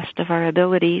to the best of our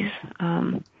abilities,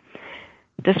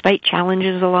 despite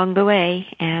challenges along the way.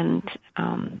 And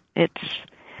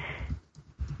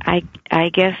I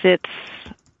guess it's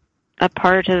a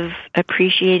part of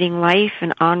appreciating life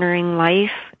and honoring life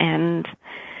and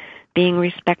being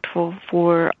respectful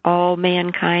for all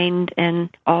mankind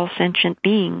and all sentient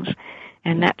beings.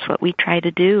 And that's what we try to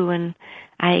do, and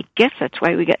I guess that's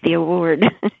why we get the award.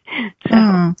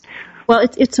 Well,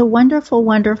 it's a wonderful,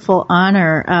 wonderful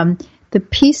honor. The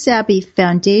Peace Abbey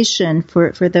Foundation,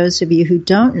 for those of you who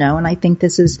don't know, and I think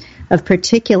this is of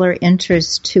particular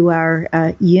interest to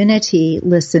our Unity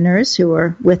listeners who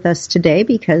are with us today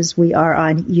because we are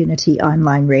on Unity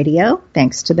Online Radio.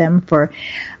 Thanks to them for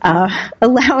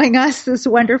allowing us this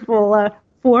wonderful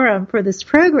forum for this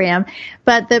program.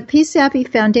 But the Peace Abbey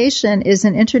Foundation is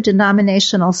an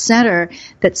interdenominational center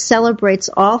that celebrates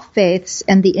all faiths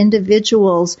and the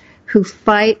individuals who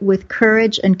fight with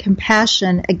courage and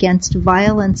compassion against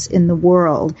violence in the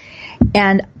world.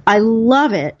 And I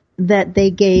love it that they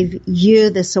gave you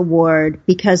this award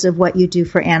because of what you do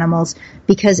for animals,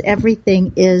 because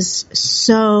everything is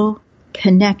so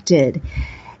connected.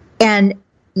 And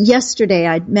yesterday,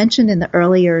 I mentioned in the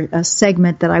earlier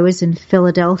segment that I was in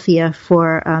Philadelphia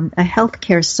for a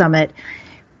healthcare summit,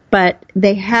 but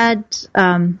they had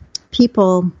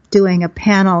people doing a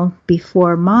panel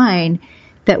before mine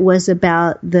that was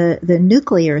about the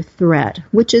nuclear threat,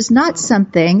 which is not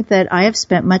something that I have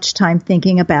spent much time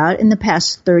thinking about in the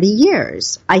past 30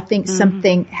 years. I think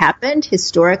something happened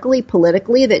historically,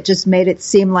 politically, that just made it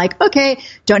seem like, okay,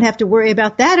 don't have to worry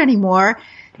about that anymore,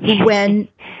 when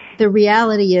the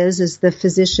reality is, as the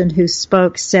physician who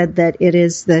spoke said, that it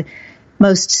is the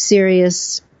most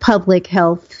serious public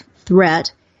health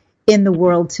threat in the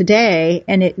world today.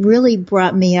 And it really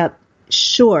brought me up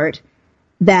short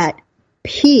that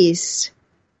peace,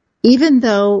 even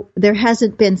though there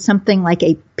hasn't been something like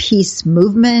a peace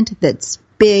movement that's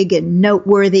big and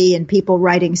noteworthy and people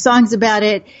writing songs about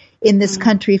it in this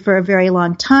country for a very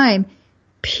long time,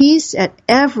 peace at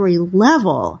every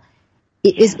level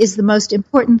is the most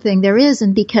important thing there is.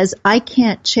 And because I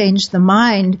can't change the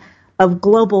mind of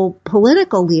global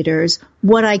political leaders,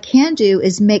 what I can do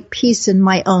is make peace in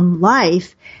my own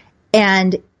life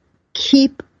and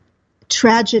keep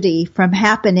tragedy from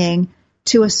happening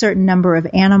to a certain number of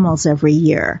animals every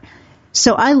year.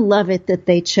 So I love it that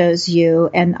they chose you,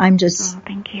 and I'm just,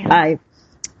 thank you. I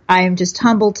am just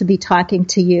humbled to be talking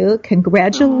to you.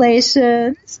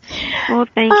 Congratulations. Well,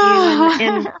 thank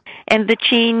you. And the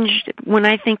change, when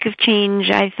I think of change,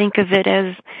 I think of it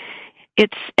as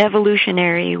it's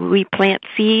evolutionary. We plant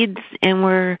seeds, and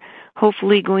we're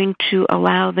hopefully going to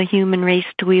allow the human race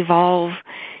to evolve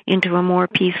into a more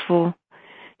peaceful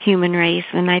human race.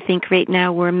 And I think right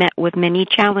now we're met with many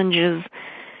challenges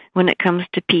when it comes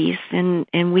to peace,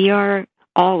 and we are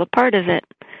all a part of it.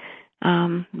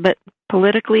 But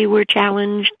politically we're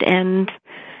challenged, and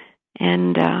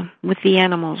with the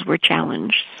animals we're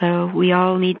challenged. So we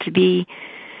all need to be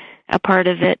a part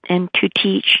of it, and to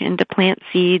teach and to plant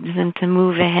seeds and to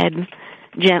move ahead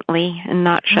gently and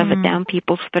not shove it down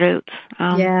people's throats.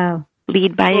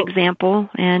 Lead by example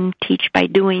and teach by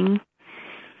doing.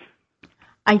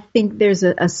 I think there's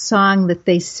a song that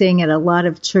they sing at a lot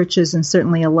of churches, and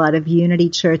certainly a lot of unity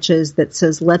churches, that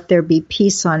says, "Let there be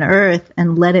peace on earth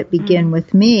and let it begin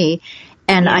with me."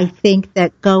 And I think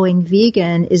that going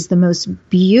vegan is the most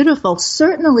beautiful,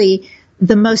 certainly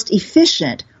the most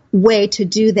efficient way to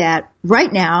do that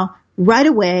right now, right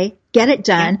away, get it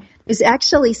done. There's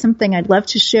actually something I'd love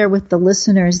to share with the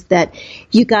listeners that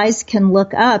you guys can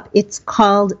look up. It's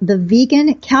called the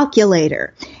Vegan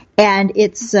Calculator. And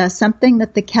it's something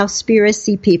that the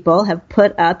Cowspiracy people have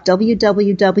put up,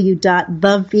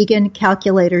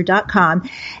 www.thevegancalculator.com.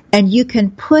 And you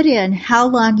can put in how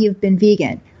long you've been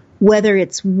vegan, whether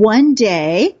it's 1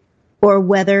 day or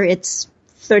whether it's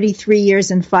 33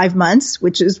 years and 5 months,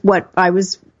 which is what I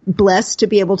was blessed to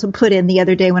be able to put in the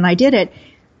other day when I did it.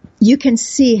 You can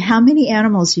see how many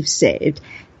animals you've saved,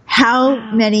 how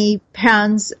many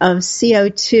pounds of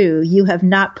CO2 you have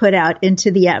not put out into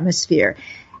the atmosphere,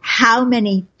 how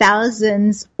many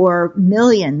thousands or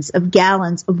millions of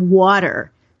gallons of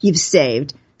water you've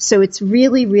saved. So it's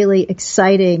really, really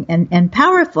exciting and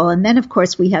powerful. And then, of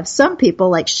course, we have some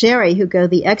people like Sherry who go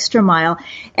the extra mile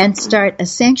and start a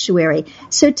sanctuary.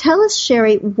 So tell us,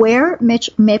 Sherry, where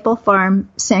Maple Farm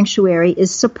Sanctuary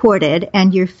is supported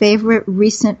and your favorite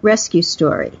recent rescue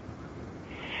story.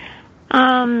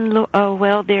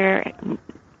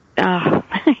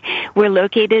 We're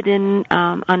located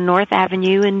on North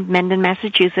Avenue in Mendon,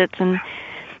 Massachusetts, and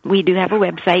we do have a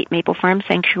website,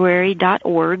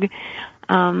 maplefarmsanctuary.org.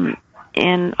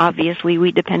 And obviously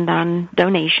we depend on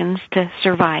donations to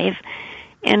survive.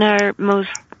 And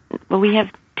we have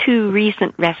 2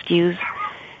 recent rescues.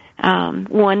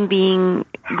 One being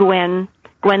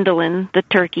Gwendolyn, the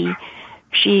turkey.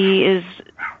 She is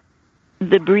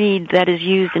the breed that is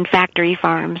used in factory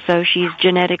farms, so she's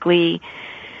genetically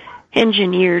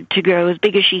engineered to grow as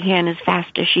big as she can, as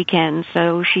fast as she can.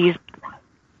 So she's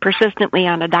persistently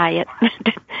on a diet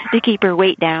to keep her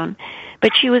weight down.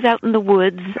 But she was out in the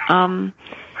woods, and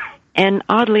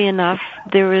oddly enough,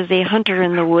 there was a hunter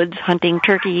in the woods hunting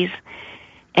turkeys,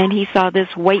 and he saw this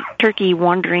white turkey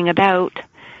wandering about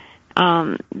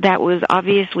that was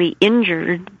obviously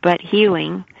injured but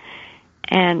healing,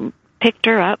 and picked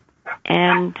her up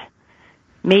and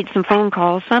made some phone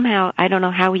calls. Somehow, I don't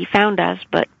know how he found us,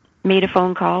 but made a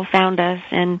phone call, found us,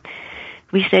 and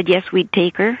we said yes, we'd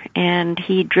take her, and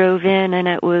he drove in, and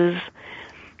it was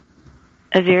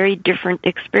a very different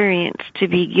experience to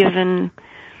be given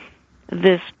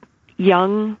this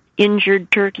young,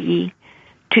 injured turkey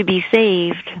to be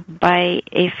saved by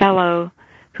a fellow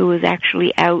who was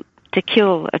actually out to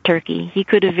kill a turkey. He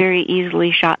could have very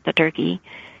easily shot the turkey.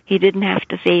 He didn't have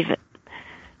to save it.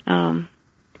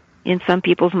 In some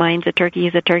people's minds, a turkey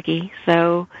is a turkey.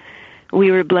 So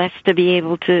we were blessed to be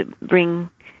able to bring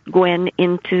Gwen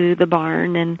into the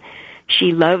barn, and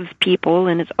she loves people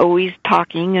and is always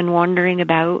talking and wandering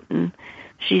about, and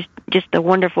she's just a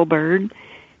wonderful bird.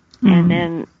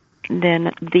 And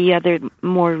then the other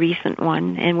more recent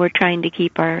one, and we're trying to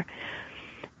keep our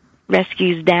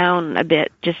rescues down a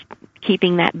bit, just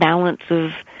keeping that balance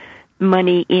of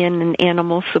money in and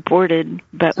animals supported.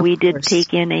 But we did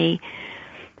take in a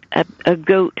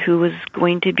goat who was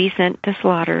going to be sent to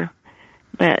slaughter.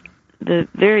 But the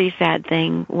very sad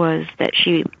thing was that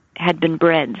she had been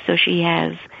bred, so she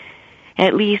has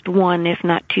at least one, if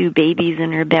not two, babies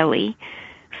in her belly.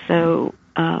 So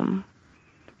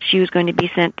she was going to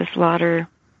be sent to slaughter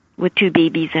with two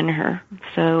babies in her.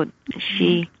 So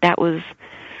that was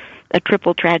a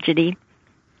triple tragedy.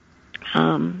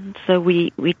 So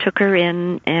we took her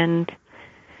in, and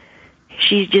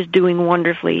she's just doing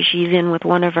wonderfully. She's in with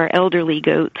one of our elderly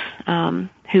goats,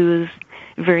 who's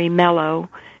very mellow,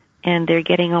 and they're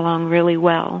getting along really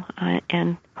well.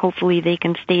 And hopefully they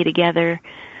can stay together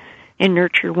and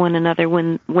nurture one another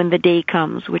when the day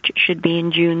comes, which should be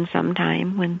in June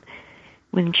sometime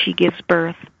when she gives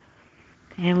birth.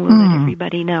 And we'll let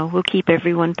everybody know. We'll keep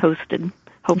everyone posted.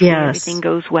 Hopefully everything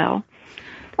goes well.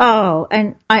 Oh,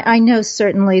 and I know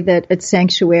certainly that at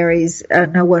sanctuaries,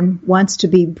 no one wants to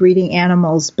be breeding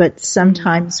animals, but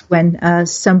sometimes when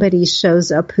somebody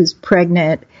shows up who's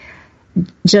pregnant,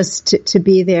 just to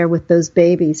be there with those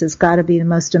babies has got to be the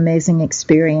most amazing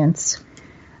experience.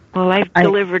 Well, I've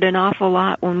delivered an awful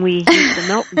lot when we use the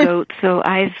milk goat, so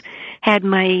I've had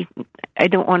I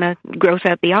don't want to gross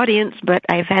out the audience, but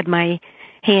I've had my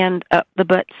hand up the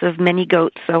butts of many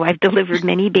goats, so I've delivered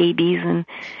many babies, and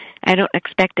I don't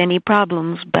expect any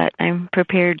problems, but I'm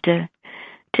prepared to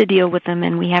deal with them,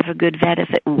 and we have a good vet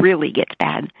if it really gets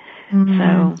bad.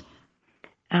 So,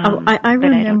 I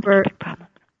remember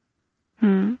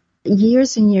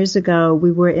years and years ago,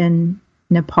 we were in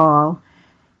Nepal,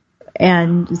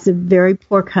 and it's a very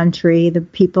poor country. The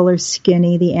people are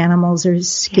skinny, the animals are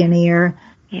skinnier.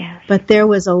 Yes. But there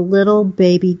was a little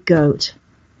baby goat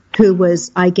who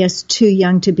was, I guess, too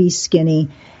young to be skinny,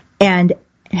 and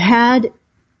had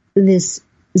this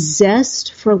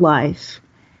zest for life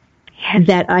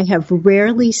that I have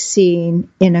rarely seen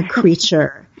in a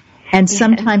creature. And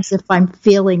sometimes if I'm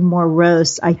feeling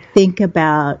morose, I think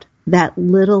about that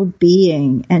little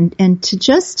being, and to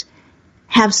just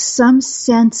have some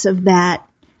sense of that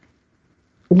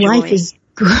joy. Life is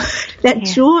good, that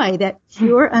joy, that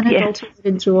pure,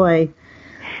 unadulterated joy.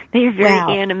 They are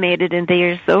very animated, and they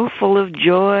are so full of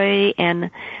joy, and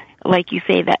like you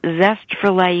say, that zest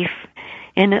for life,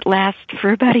 and it lasts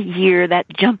for about a year, that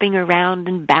jumping around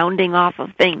and bounding off of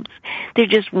things. They're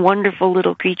just wonderful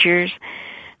little creatures.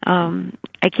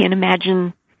 I can't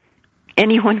imagine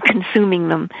anyone consuming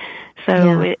them.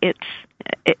 So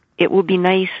it will be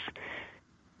nice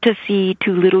to see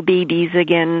two little babies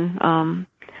again on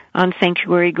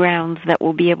sanctuary grounds that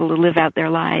will be able to live out their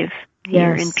lives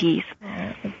here in peace.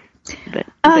 But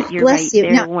you're right,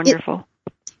 they're now, wonderful.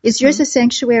 Is yours a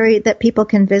sanctuary that people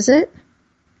can visit?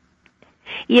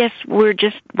 Yes, we're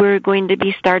going to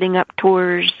be starting up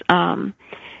tours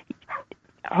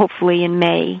hopefully in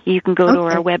May. You can go to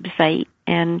our website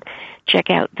and check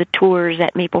out the tours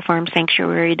at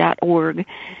maplefarmsanctuary.org.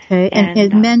 Okay,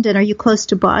 and Mendon, are you close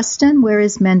to Boston? Where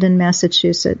is Mendon,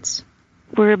 Massachusetts?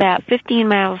 We're about 15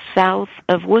 miles south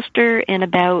of Worcester and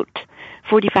about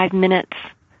 45 minutes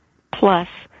plus,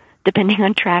 depending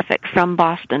on traffic, from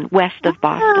Boston, west of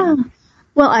Boston.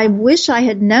 Well, I wish I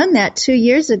had known that 2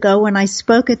 years ago when I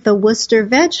spoke at the Worcester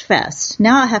Veg Fest.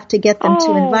 Now I have to get them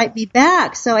to invite me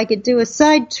back so I could do a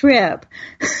side trip.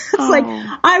 It's like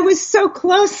I was so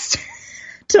close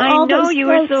to all those. I know you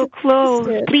were so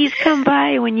close. Please come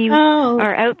by when you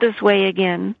are out this way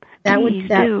again. That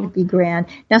would be grand.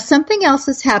 Now, something else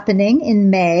is happening in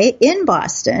May in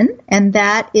Boston, and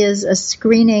that is a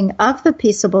screening of the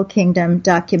Peaceable Kingdom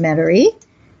documentary.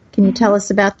 Can you tell us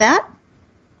about that?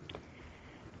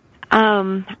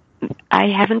 I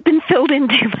haven't been filled in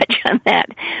too much on that,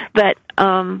 but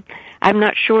I'm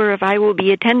not sure if I will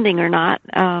be attending or not.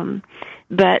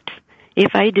 But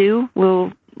if I do,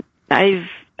 I've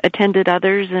attended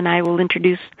others, and I will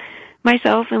introduce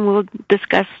myself, and we'll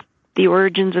discuss the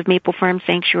origins of Maple Farm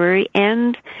Sanctuary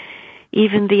and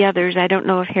even the others. I don't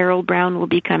know if Harold Brown will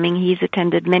be coming. He's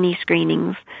attended many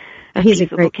screenings of He's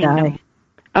Peaceable a great Kingdom. guy.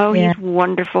 Oh, he's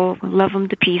wonderful. Love him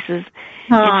to pieces.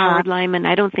 And Howard Lyman,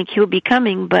 I don't think he'll be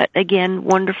coming, but again,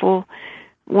 wonderful,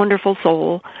 wonderful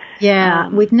soul. Yeah,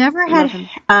 we've never had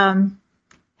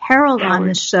Harold on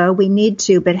the show. We need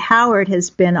to, but Howard has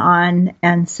been on,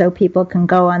 and so people can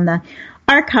go on the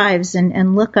archives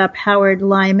and look up Howard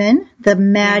Lyman, the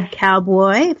Mad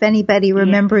Cowboy. If anybody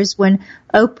remembers when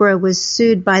Oprah was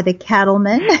sued by the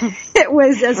cattlemen, it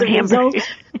was as a result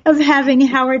of having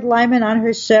Howard Lyman on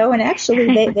her show, and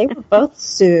actually they were both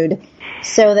sued.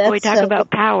 So that's talk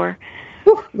about power.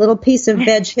 Little piece of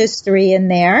veg history in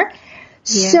there.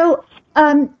 Yeah. So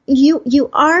you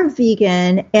are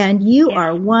vegan, and you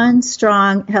are one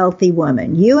strong, healthy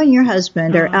woman. You and your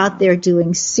husband are out there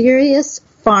doing serious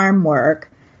farm work.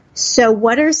 So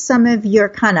what are some of your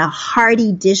kind of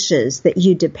hearty dishes that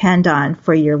you depend on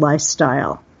for your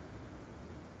lifestyle?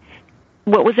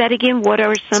 What was that again? What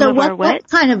are some of our what? What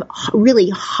kind of really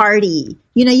hearty,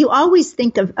 you always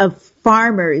think of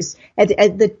farmers at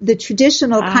the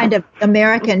traditional kind of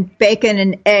American bacon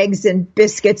and eggs and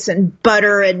biscuits and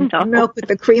butter and milk with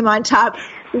the cream on top.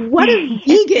 What do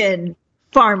vegan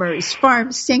farmers,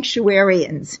 farm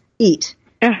sanctuarians eat?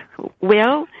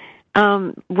 Well,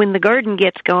 when the garden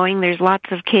gets going, there's lots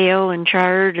of kale and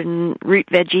chard and root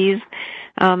veggies.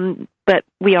 But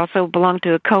we also belong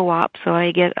to a co-op, so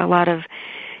I get a lot of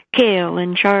kale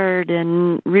and chard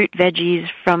and root veggies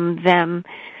from them.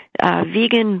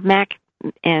 Vegan mac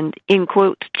and, in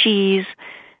quotes, cheese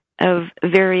of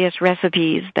various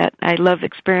recipes that I love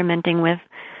experimenting with.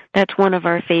 That's one of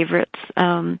our favorites.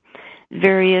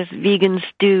 Various vegan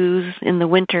stews in the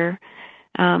winter,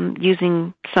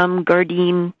 using some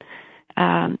Gardein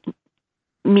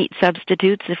meat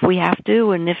substitutes if we have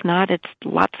to, and if not, it's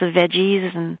lots of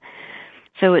veggies. And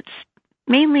so it's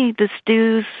mainly the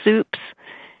stews, soups,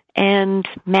 and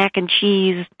mac and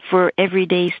cheese for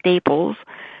everyday staples,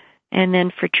 and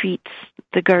then for treats,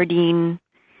 the Gardein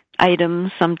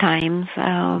items sometimes.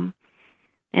 And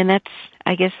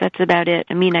I guess that's about it.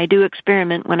 I mean, I do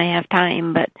experiment when I have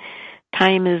time, but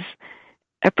time is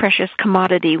a precious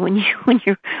commodity when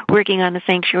you're working on a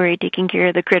sanctuary, taking care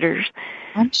of the critters.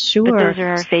 I'm sure. But those are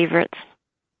our favorites.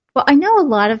 Well, I know a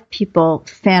lot of people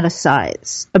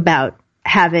fantasize about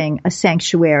having a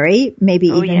sanctuary, maybe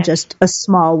even just a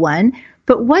small one.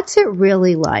 But what's it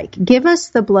really like? Give us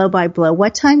the blow by blow.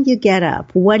 What time do you get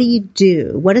up? What do you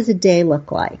do? What does a day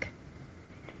look like?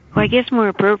 Well, I guess more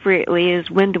appropriately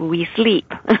is when do we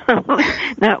sleep,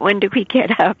 not when do we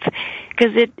get up,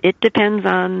 because it depends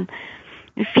on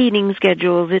feeding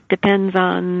schedules. It depends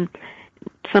on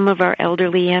some of our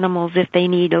elderly animals if they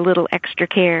need a little extra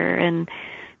care. And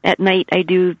at night I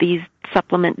do these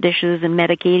supplement dishes and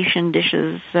medication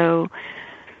dishes. So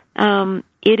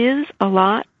it is a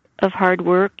lot of hard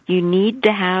work. You need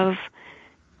to have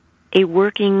a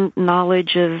working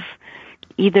knowledge of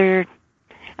either,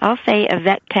 I'll say, a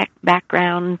vet tech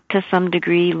background to some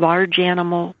degree, large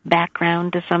animal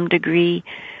background to some degree,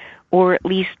 or at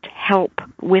least help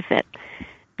with it,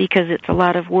 because it's a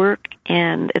lot of work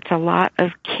and it's a lot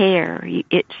of care.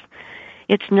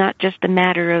 It's not just a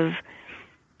matter of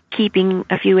keeping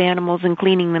a few animals and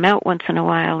cleaning them out once in a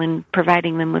while and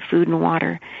providing them with food and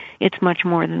water. It's much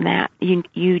more than that.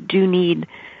 You do need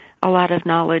a lot of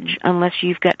knowledge unless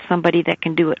you've got somebody that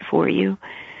can do it for you.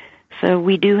 So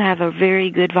we do have a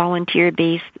very good volunteer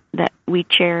base that we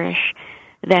cherish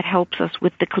that helps us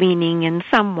with the cleaning and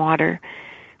some water.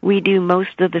 We do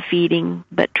most of the feeding,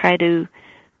 but try to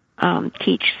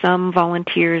teach some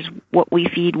volunteers what we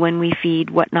feed, when we feed,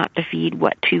 what not to feed,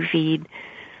 what to feed.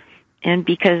 And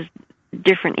because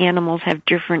different animals have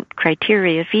different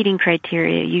criteria, feeding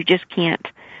criteria, you just can't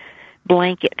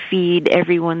blanket feed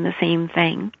everyone the same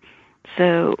thing.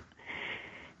 So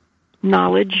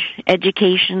knowledge,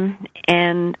 education,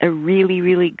 and a really,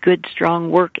 really good,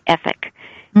 strong work ethic,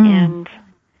 and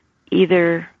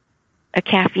either a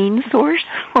caffeine source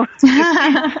or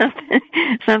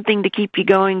something to keep you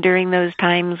going during those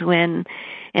times when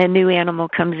a new animal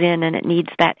comes in and it needs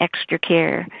that extra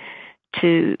care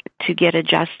to get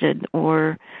adjusted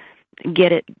or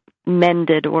get it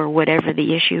mended or whatever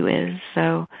the issue is.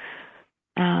 So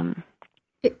I'm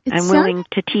willing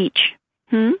to teach.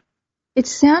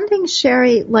 It's sounding,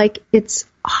 Sherry, like it's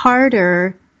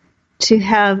harder to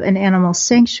have an animal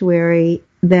sanctuary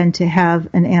than to have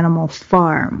an animal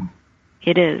farm.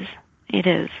 It is.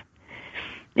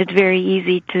 It's very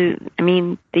easy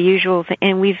the usual thing,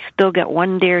 and we've still got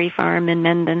one dairy farm in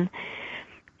Mendon.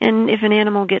 And if an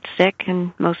animal gets sick,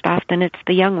 and most often it's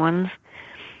the young ones,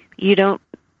 you don't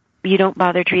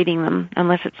bother treating them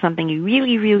unless it's something you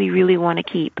really, really, really want to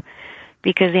keep,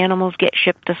 because animals get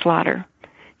shipped to slaughter.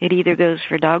 It either goes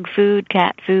for dog food,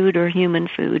 cat food, or human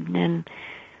food.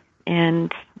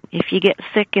 And if you get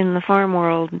sick in the farm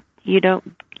world, you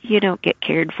don't get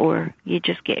cared for. You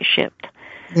just get shipped.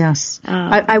 Yes.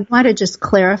 I want to just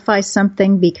clarify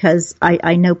something, because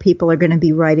I know people are going to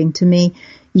be writing to me.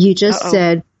 You just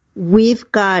said, we've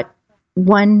got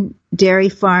one dairy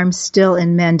farm still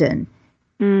in Mendon.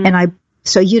 And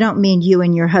so you don't mean you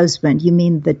and your husband, you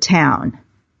mean the town.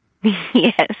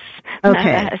 Yes.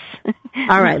 Okay.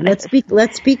 All right. Let's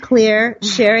be clear.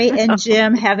 Sherry and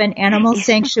Jim have an animal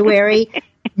sanctuary.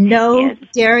 No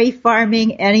dairy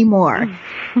farming anymore.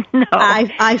 No.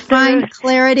 I find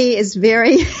clarity is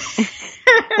very...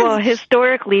 Well,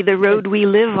 historically, the road we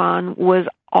live on was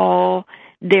all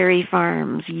dairy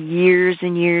farms years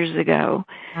and years ago.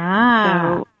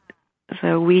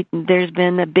 So there's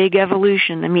been a big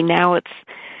evolution. I mean, now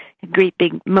great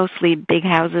big, mostly big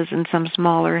houses and some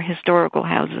smaller historical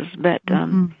houses, but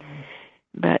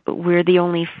we're the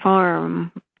only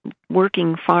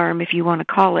working farm, if you want to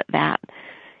call it that,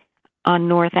 on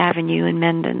North Avenue in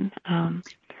Mendon.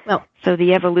 So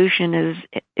the evolution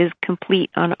is complete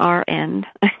on our end.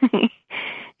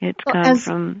 It's gone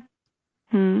from...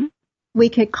 We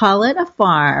could call it a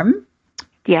farm,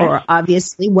 or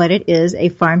obviously what it is, a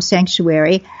farm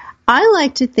sanctuary. I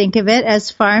like to think of it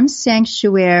as farm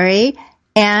sanctuary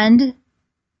and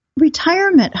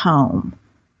retirement home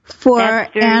for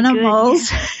animals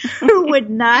who would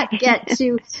not get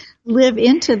to live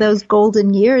into those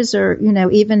golden years, or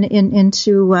even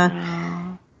into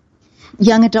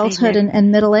young adulthood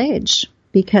and middle age,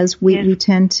 because we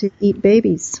tend to eat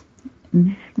babies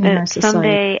in our society.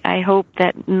 Someday I hope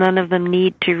that none of them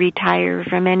need to retire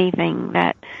from anything,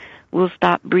 that we'll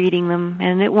stop breeding them,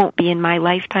 and it won't be in my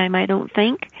lifetime, I don't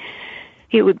think.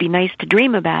 It would be nice to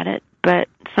dream about it, but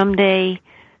someday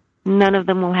none of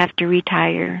them will have to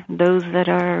retire. Those that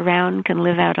are around can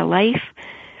live out a life,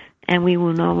 and we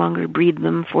will no longer breed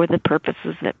them for the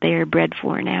purposes that they are bred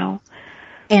for now.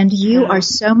 And you are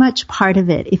so much part of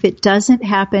it. If it doesn't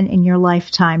happen in your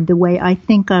lifetime, the way I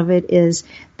think of it is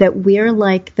that we're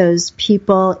like those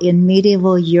people in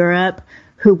medieval Europe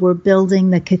who were building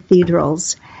the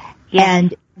cathedrals. Yes.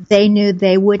 And they knew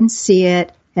they wouldn't see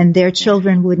it, and their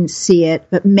children wouldn't see it,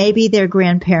 but maybe their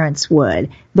grandparents would,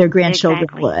 their grandchildren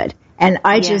would. And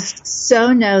I just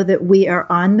so know that we are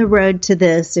on the road to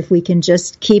this. If we can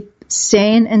just keep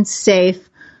sane and safe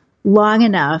long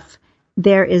enough,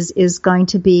 there is going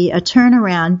to be a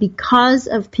turnaround because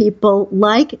of people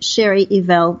like Sherry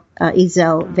Ezel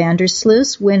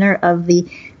Vandersloos, winner of the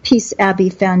Peace Abbey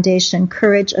Foundation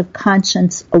Courage of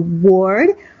Conscience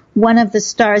Award, one of the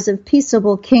stars of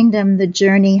Peaceable Kingdom, The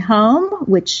Journey Home,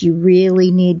 which you really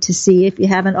need to see if you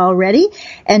haven't already.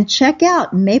 And check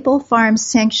out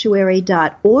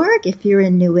maplefarmsanctuary.org if you're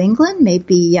in New England.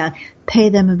 Maybe pay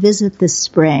them a visit this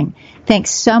spring.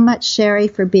 Thanks so much, Sherry,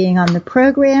 for being on the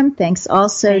program. Thanks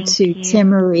also to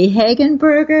Tim-Marie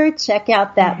Hagenberger. Check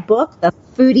out that book, The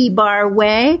Foodie Bar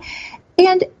Way.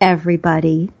 And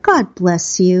everybody, God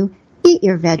bless you. Eat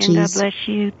your veggies. And God bless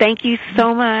you. Thank you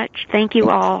so much. Thank you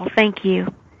all. Thank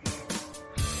you.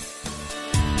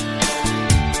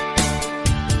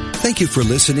 Thank you for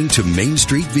listening to Main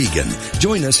Street Vegan.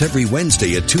 Join us every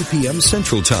Wednesday at 2 p.m.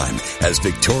 Central Time as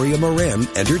Victoria Moran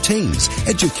entertains,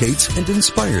 educates, and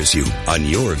inspires you on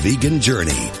your vegan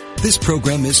journey. This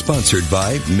program is sponsored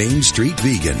by Main Street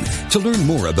Vegan. To learn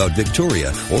more about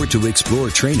Victoria or to explore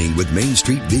training with Main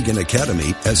Street Vegan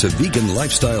Academy as a vegan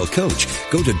lifestyle coach,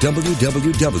 go to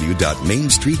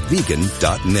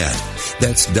www.mainstreetvegan.net.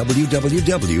 That's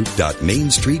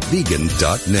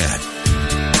www.mainstreetvegan.net.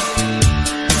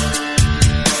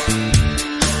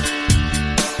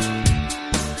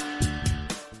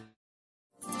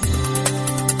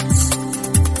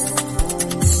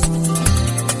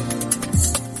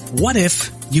 What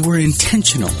if you were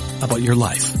intentional about your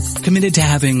life, committed to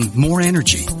having more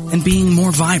energy and being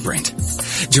more vibrant?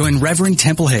 Join Reverend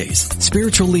Temple Hayes,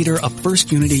 spiritual leader of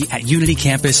First Unity at Unity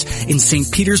Campus in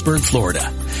St. Petersburg,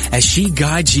 Florida, as she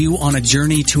guides you on a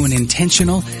journey to an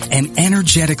intentional and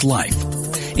energetic life.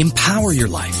 Empower your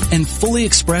life and fully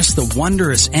express the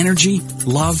wondrous energy,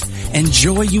 love, and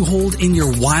joy you hold in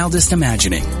your wildest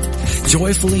imagining.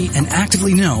 Joyfully and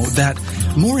actively know that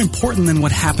more important than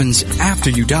what happens after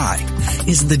you die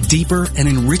is the deeper and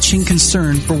enriching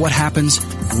concern for what happens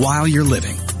while you're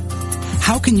living.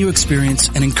 How can you experience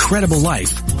an incredible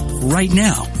life right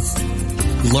now?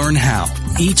 Learn how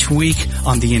each week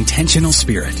on The Intentional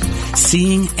Spirit,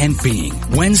 Seeing and Being,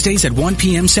 Wednesdays at 1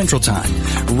 p.m. Central Time,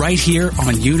 right here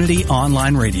on Unity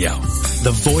Online Radio,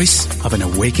 the voice of an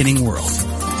awakening world.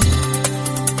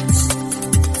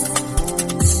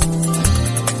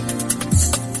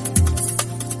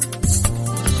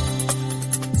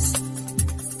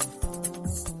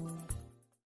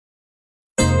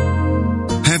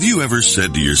 Have you ever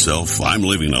said to yourself, I'm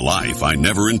living a life I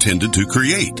never intended to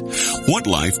create? What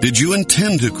life did you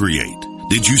intend to create?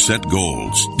 Did you set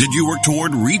goals? Did you work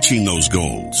toward reaching those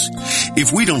goals?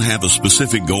 If we don't have a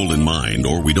specific goal in mind,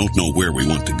 or we don't know where we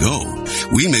want to go,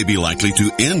 we may be likely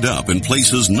to end up in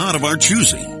places not of our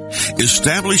choosing.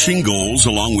 Establishing goals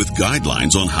along with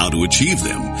guidelines on how to achieve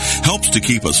them helps to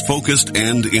keep us focused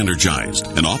and energized,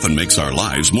 and often makes our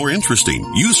lives more interesting,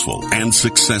 useful, and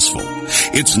successful.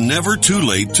 It's never too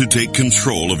late to take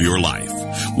control of your life.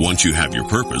 Once you have your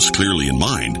purpose clearly in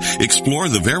mind, explore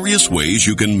the various ways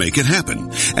you can make it happen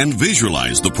and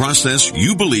visualize the process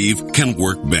you believe can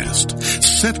work best.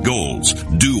 Set goals,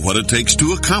 do what it takes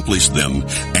to accomplish them,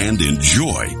 and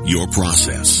enjoy your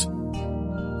process.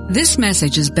 This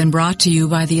message has been brought to you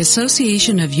by the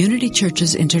Association of Unity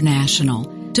Churches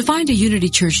International. To find a Unity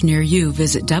Church near you,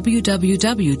 visit www.unity.org.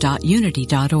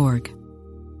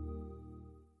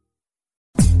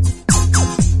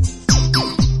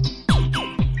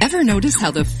 Ever notice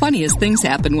how the funniest things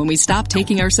happen when we stop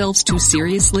taking ourselves too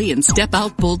seriously and step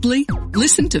out boldly?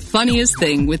 Listen to Funniest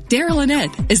Thing with Daryl and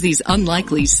Ed as these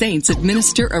unlikely saints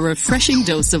administer a refreshing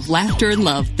dose of laughter and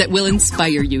love that will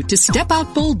inspire you to step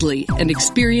out boldly and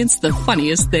experience the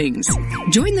funniest things.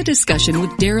 Join the discussion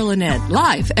with Daryl and Ed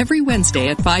live every Wednesday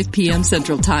at 5 p.m.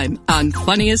 Central Time on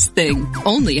Funniest Thing,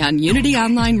 only on Unity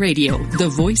Online Radio, the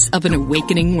voice of an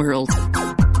awakening world.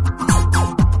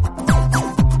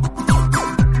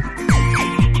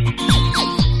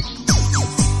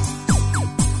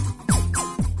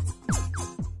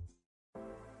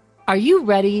 Are you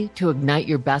ready to ignite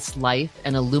your best life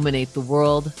and illuminate the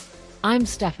world? I'm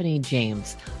Stephanie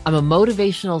James. I'm a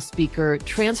motivational speaker,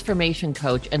 transformation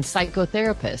coach, and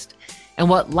psychotherapist. And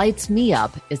what lights me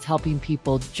up is helping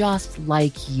people just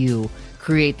like you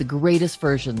create the greatest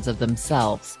versions of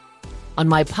themselves. On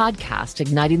my podcast,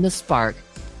 Igniting the Spark,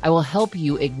 I will help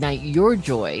you ignite your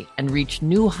joy and reach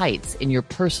new heights in your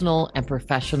personal and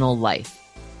professional life.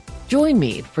 Join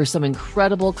me for some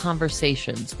incredible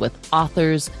conversations with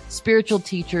authors, spiritual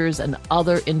teachers, and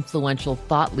other influential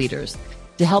thought leaders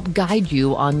to help guide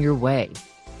you on your way.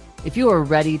 If you are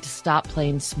ready to stop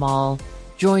playing small,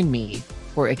 join me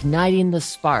for Igniting the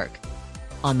Spark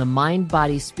on the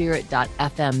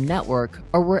mindbodyspirit.fm network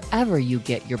or wherever you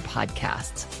get your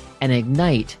podcasts, and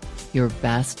ignite your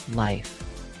best life.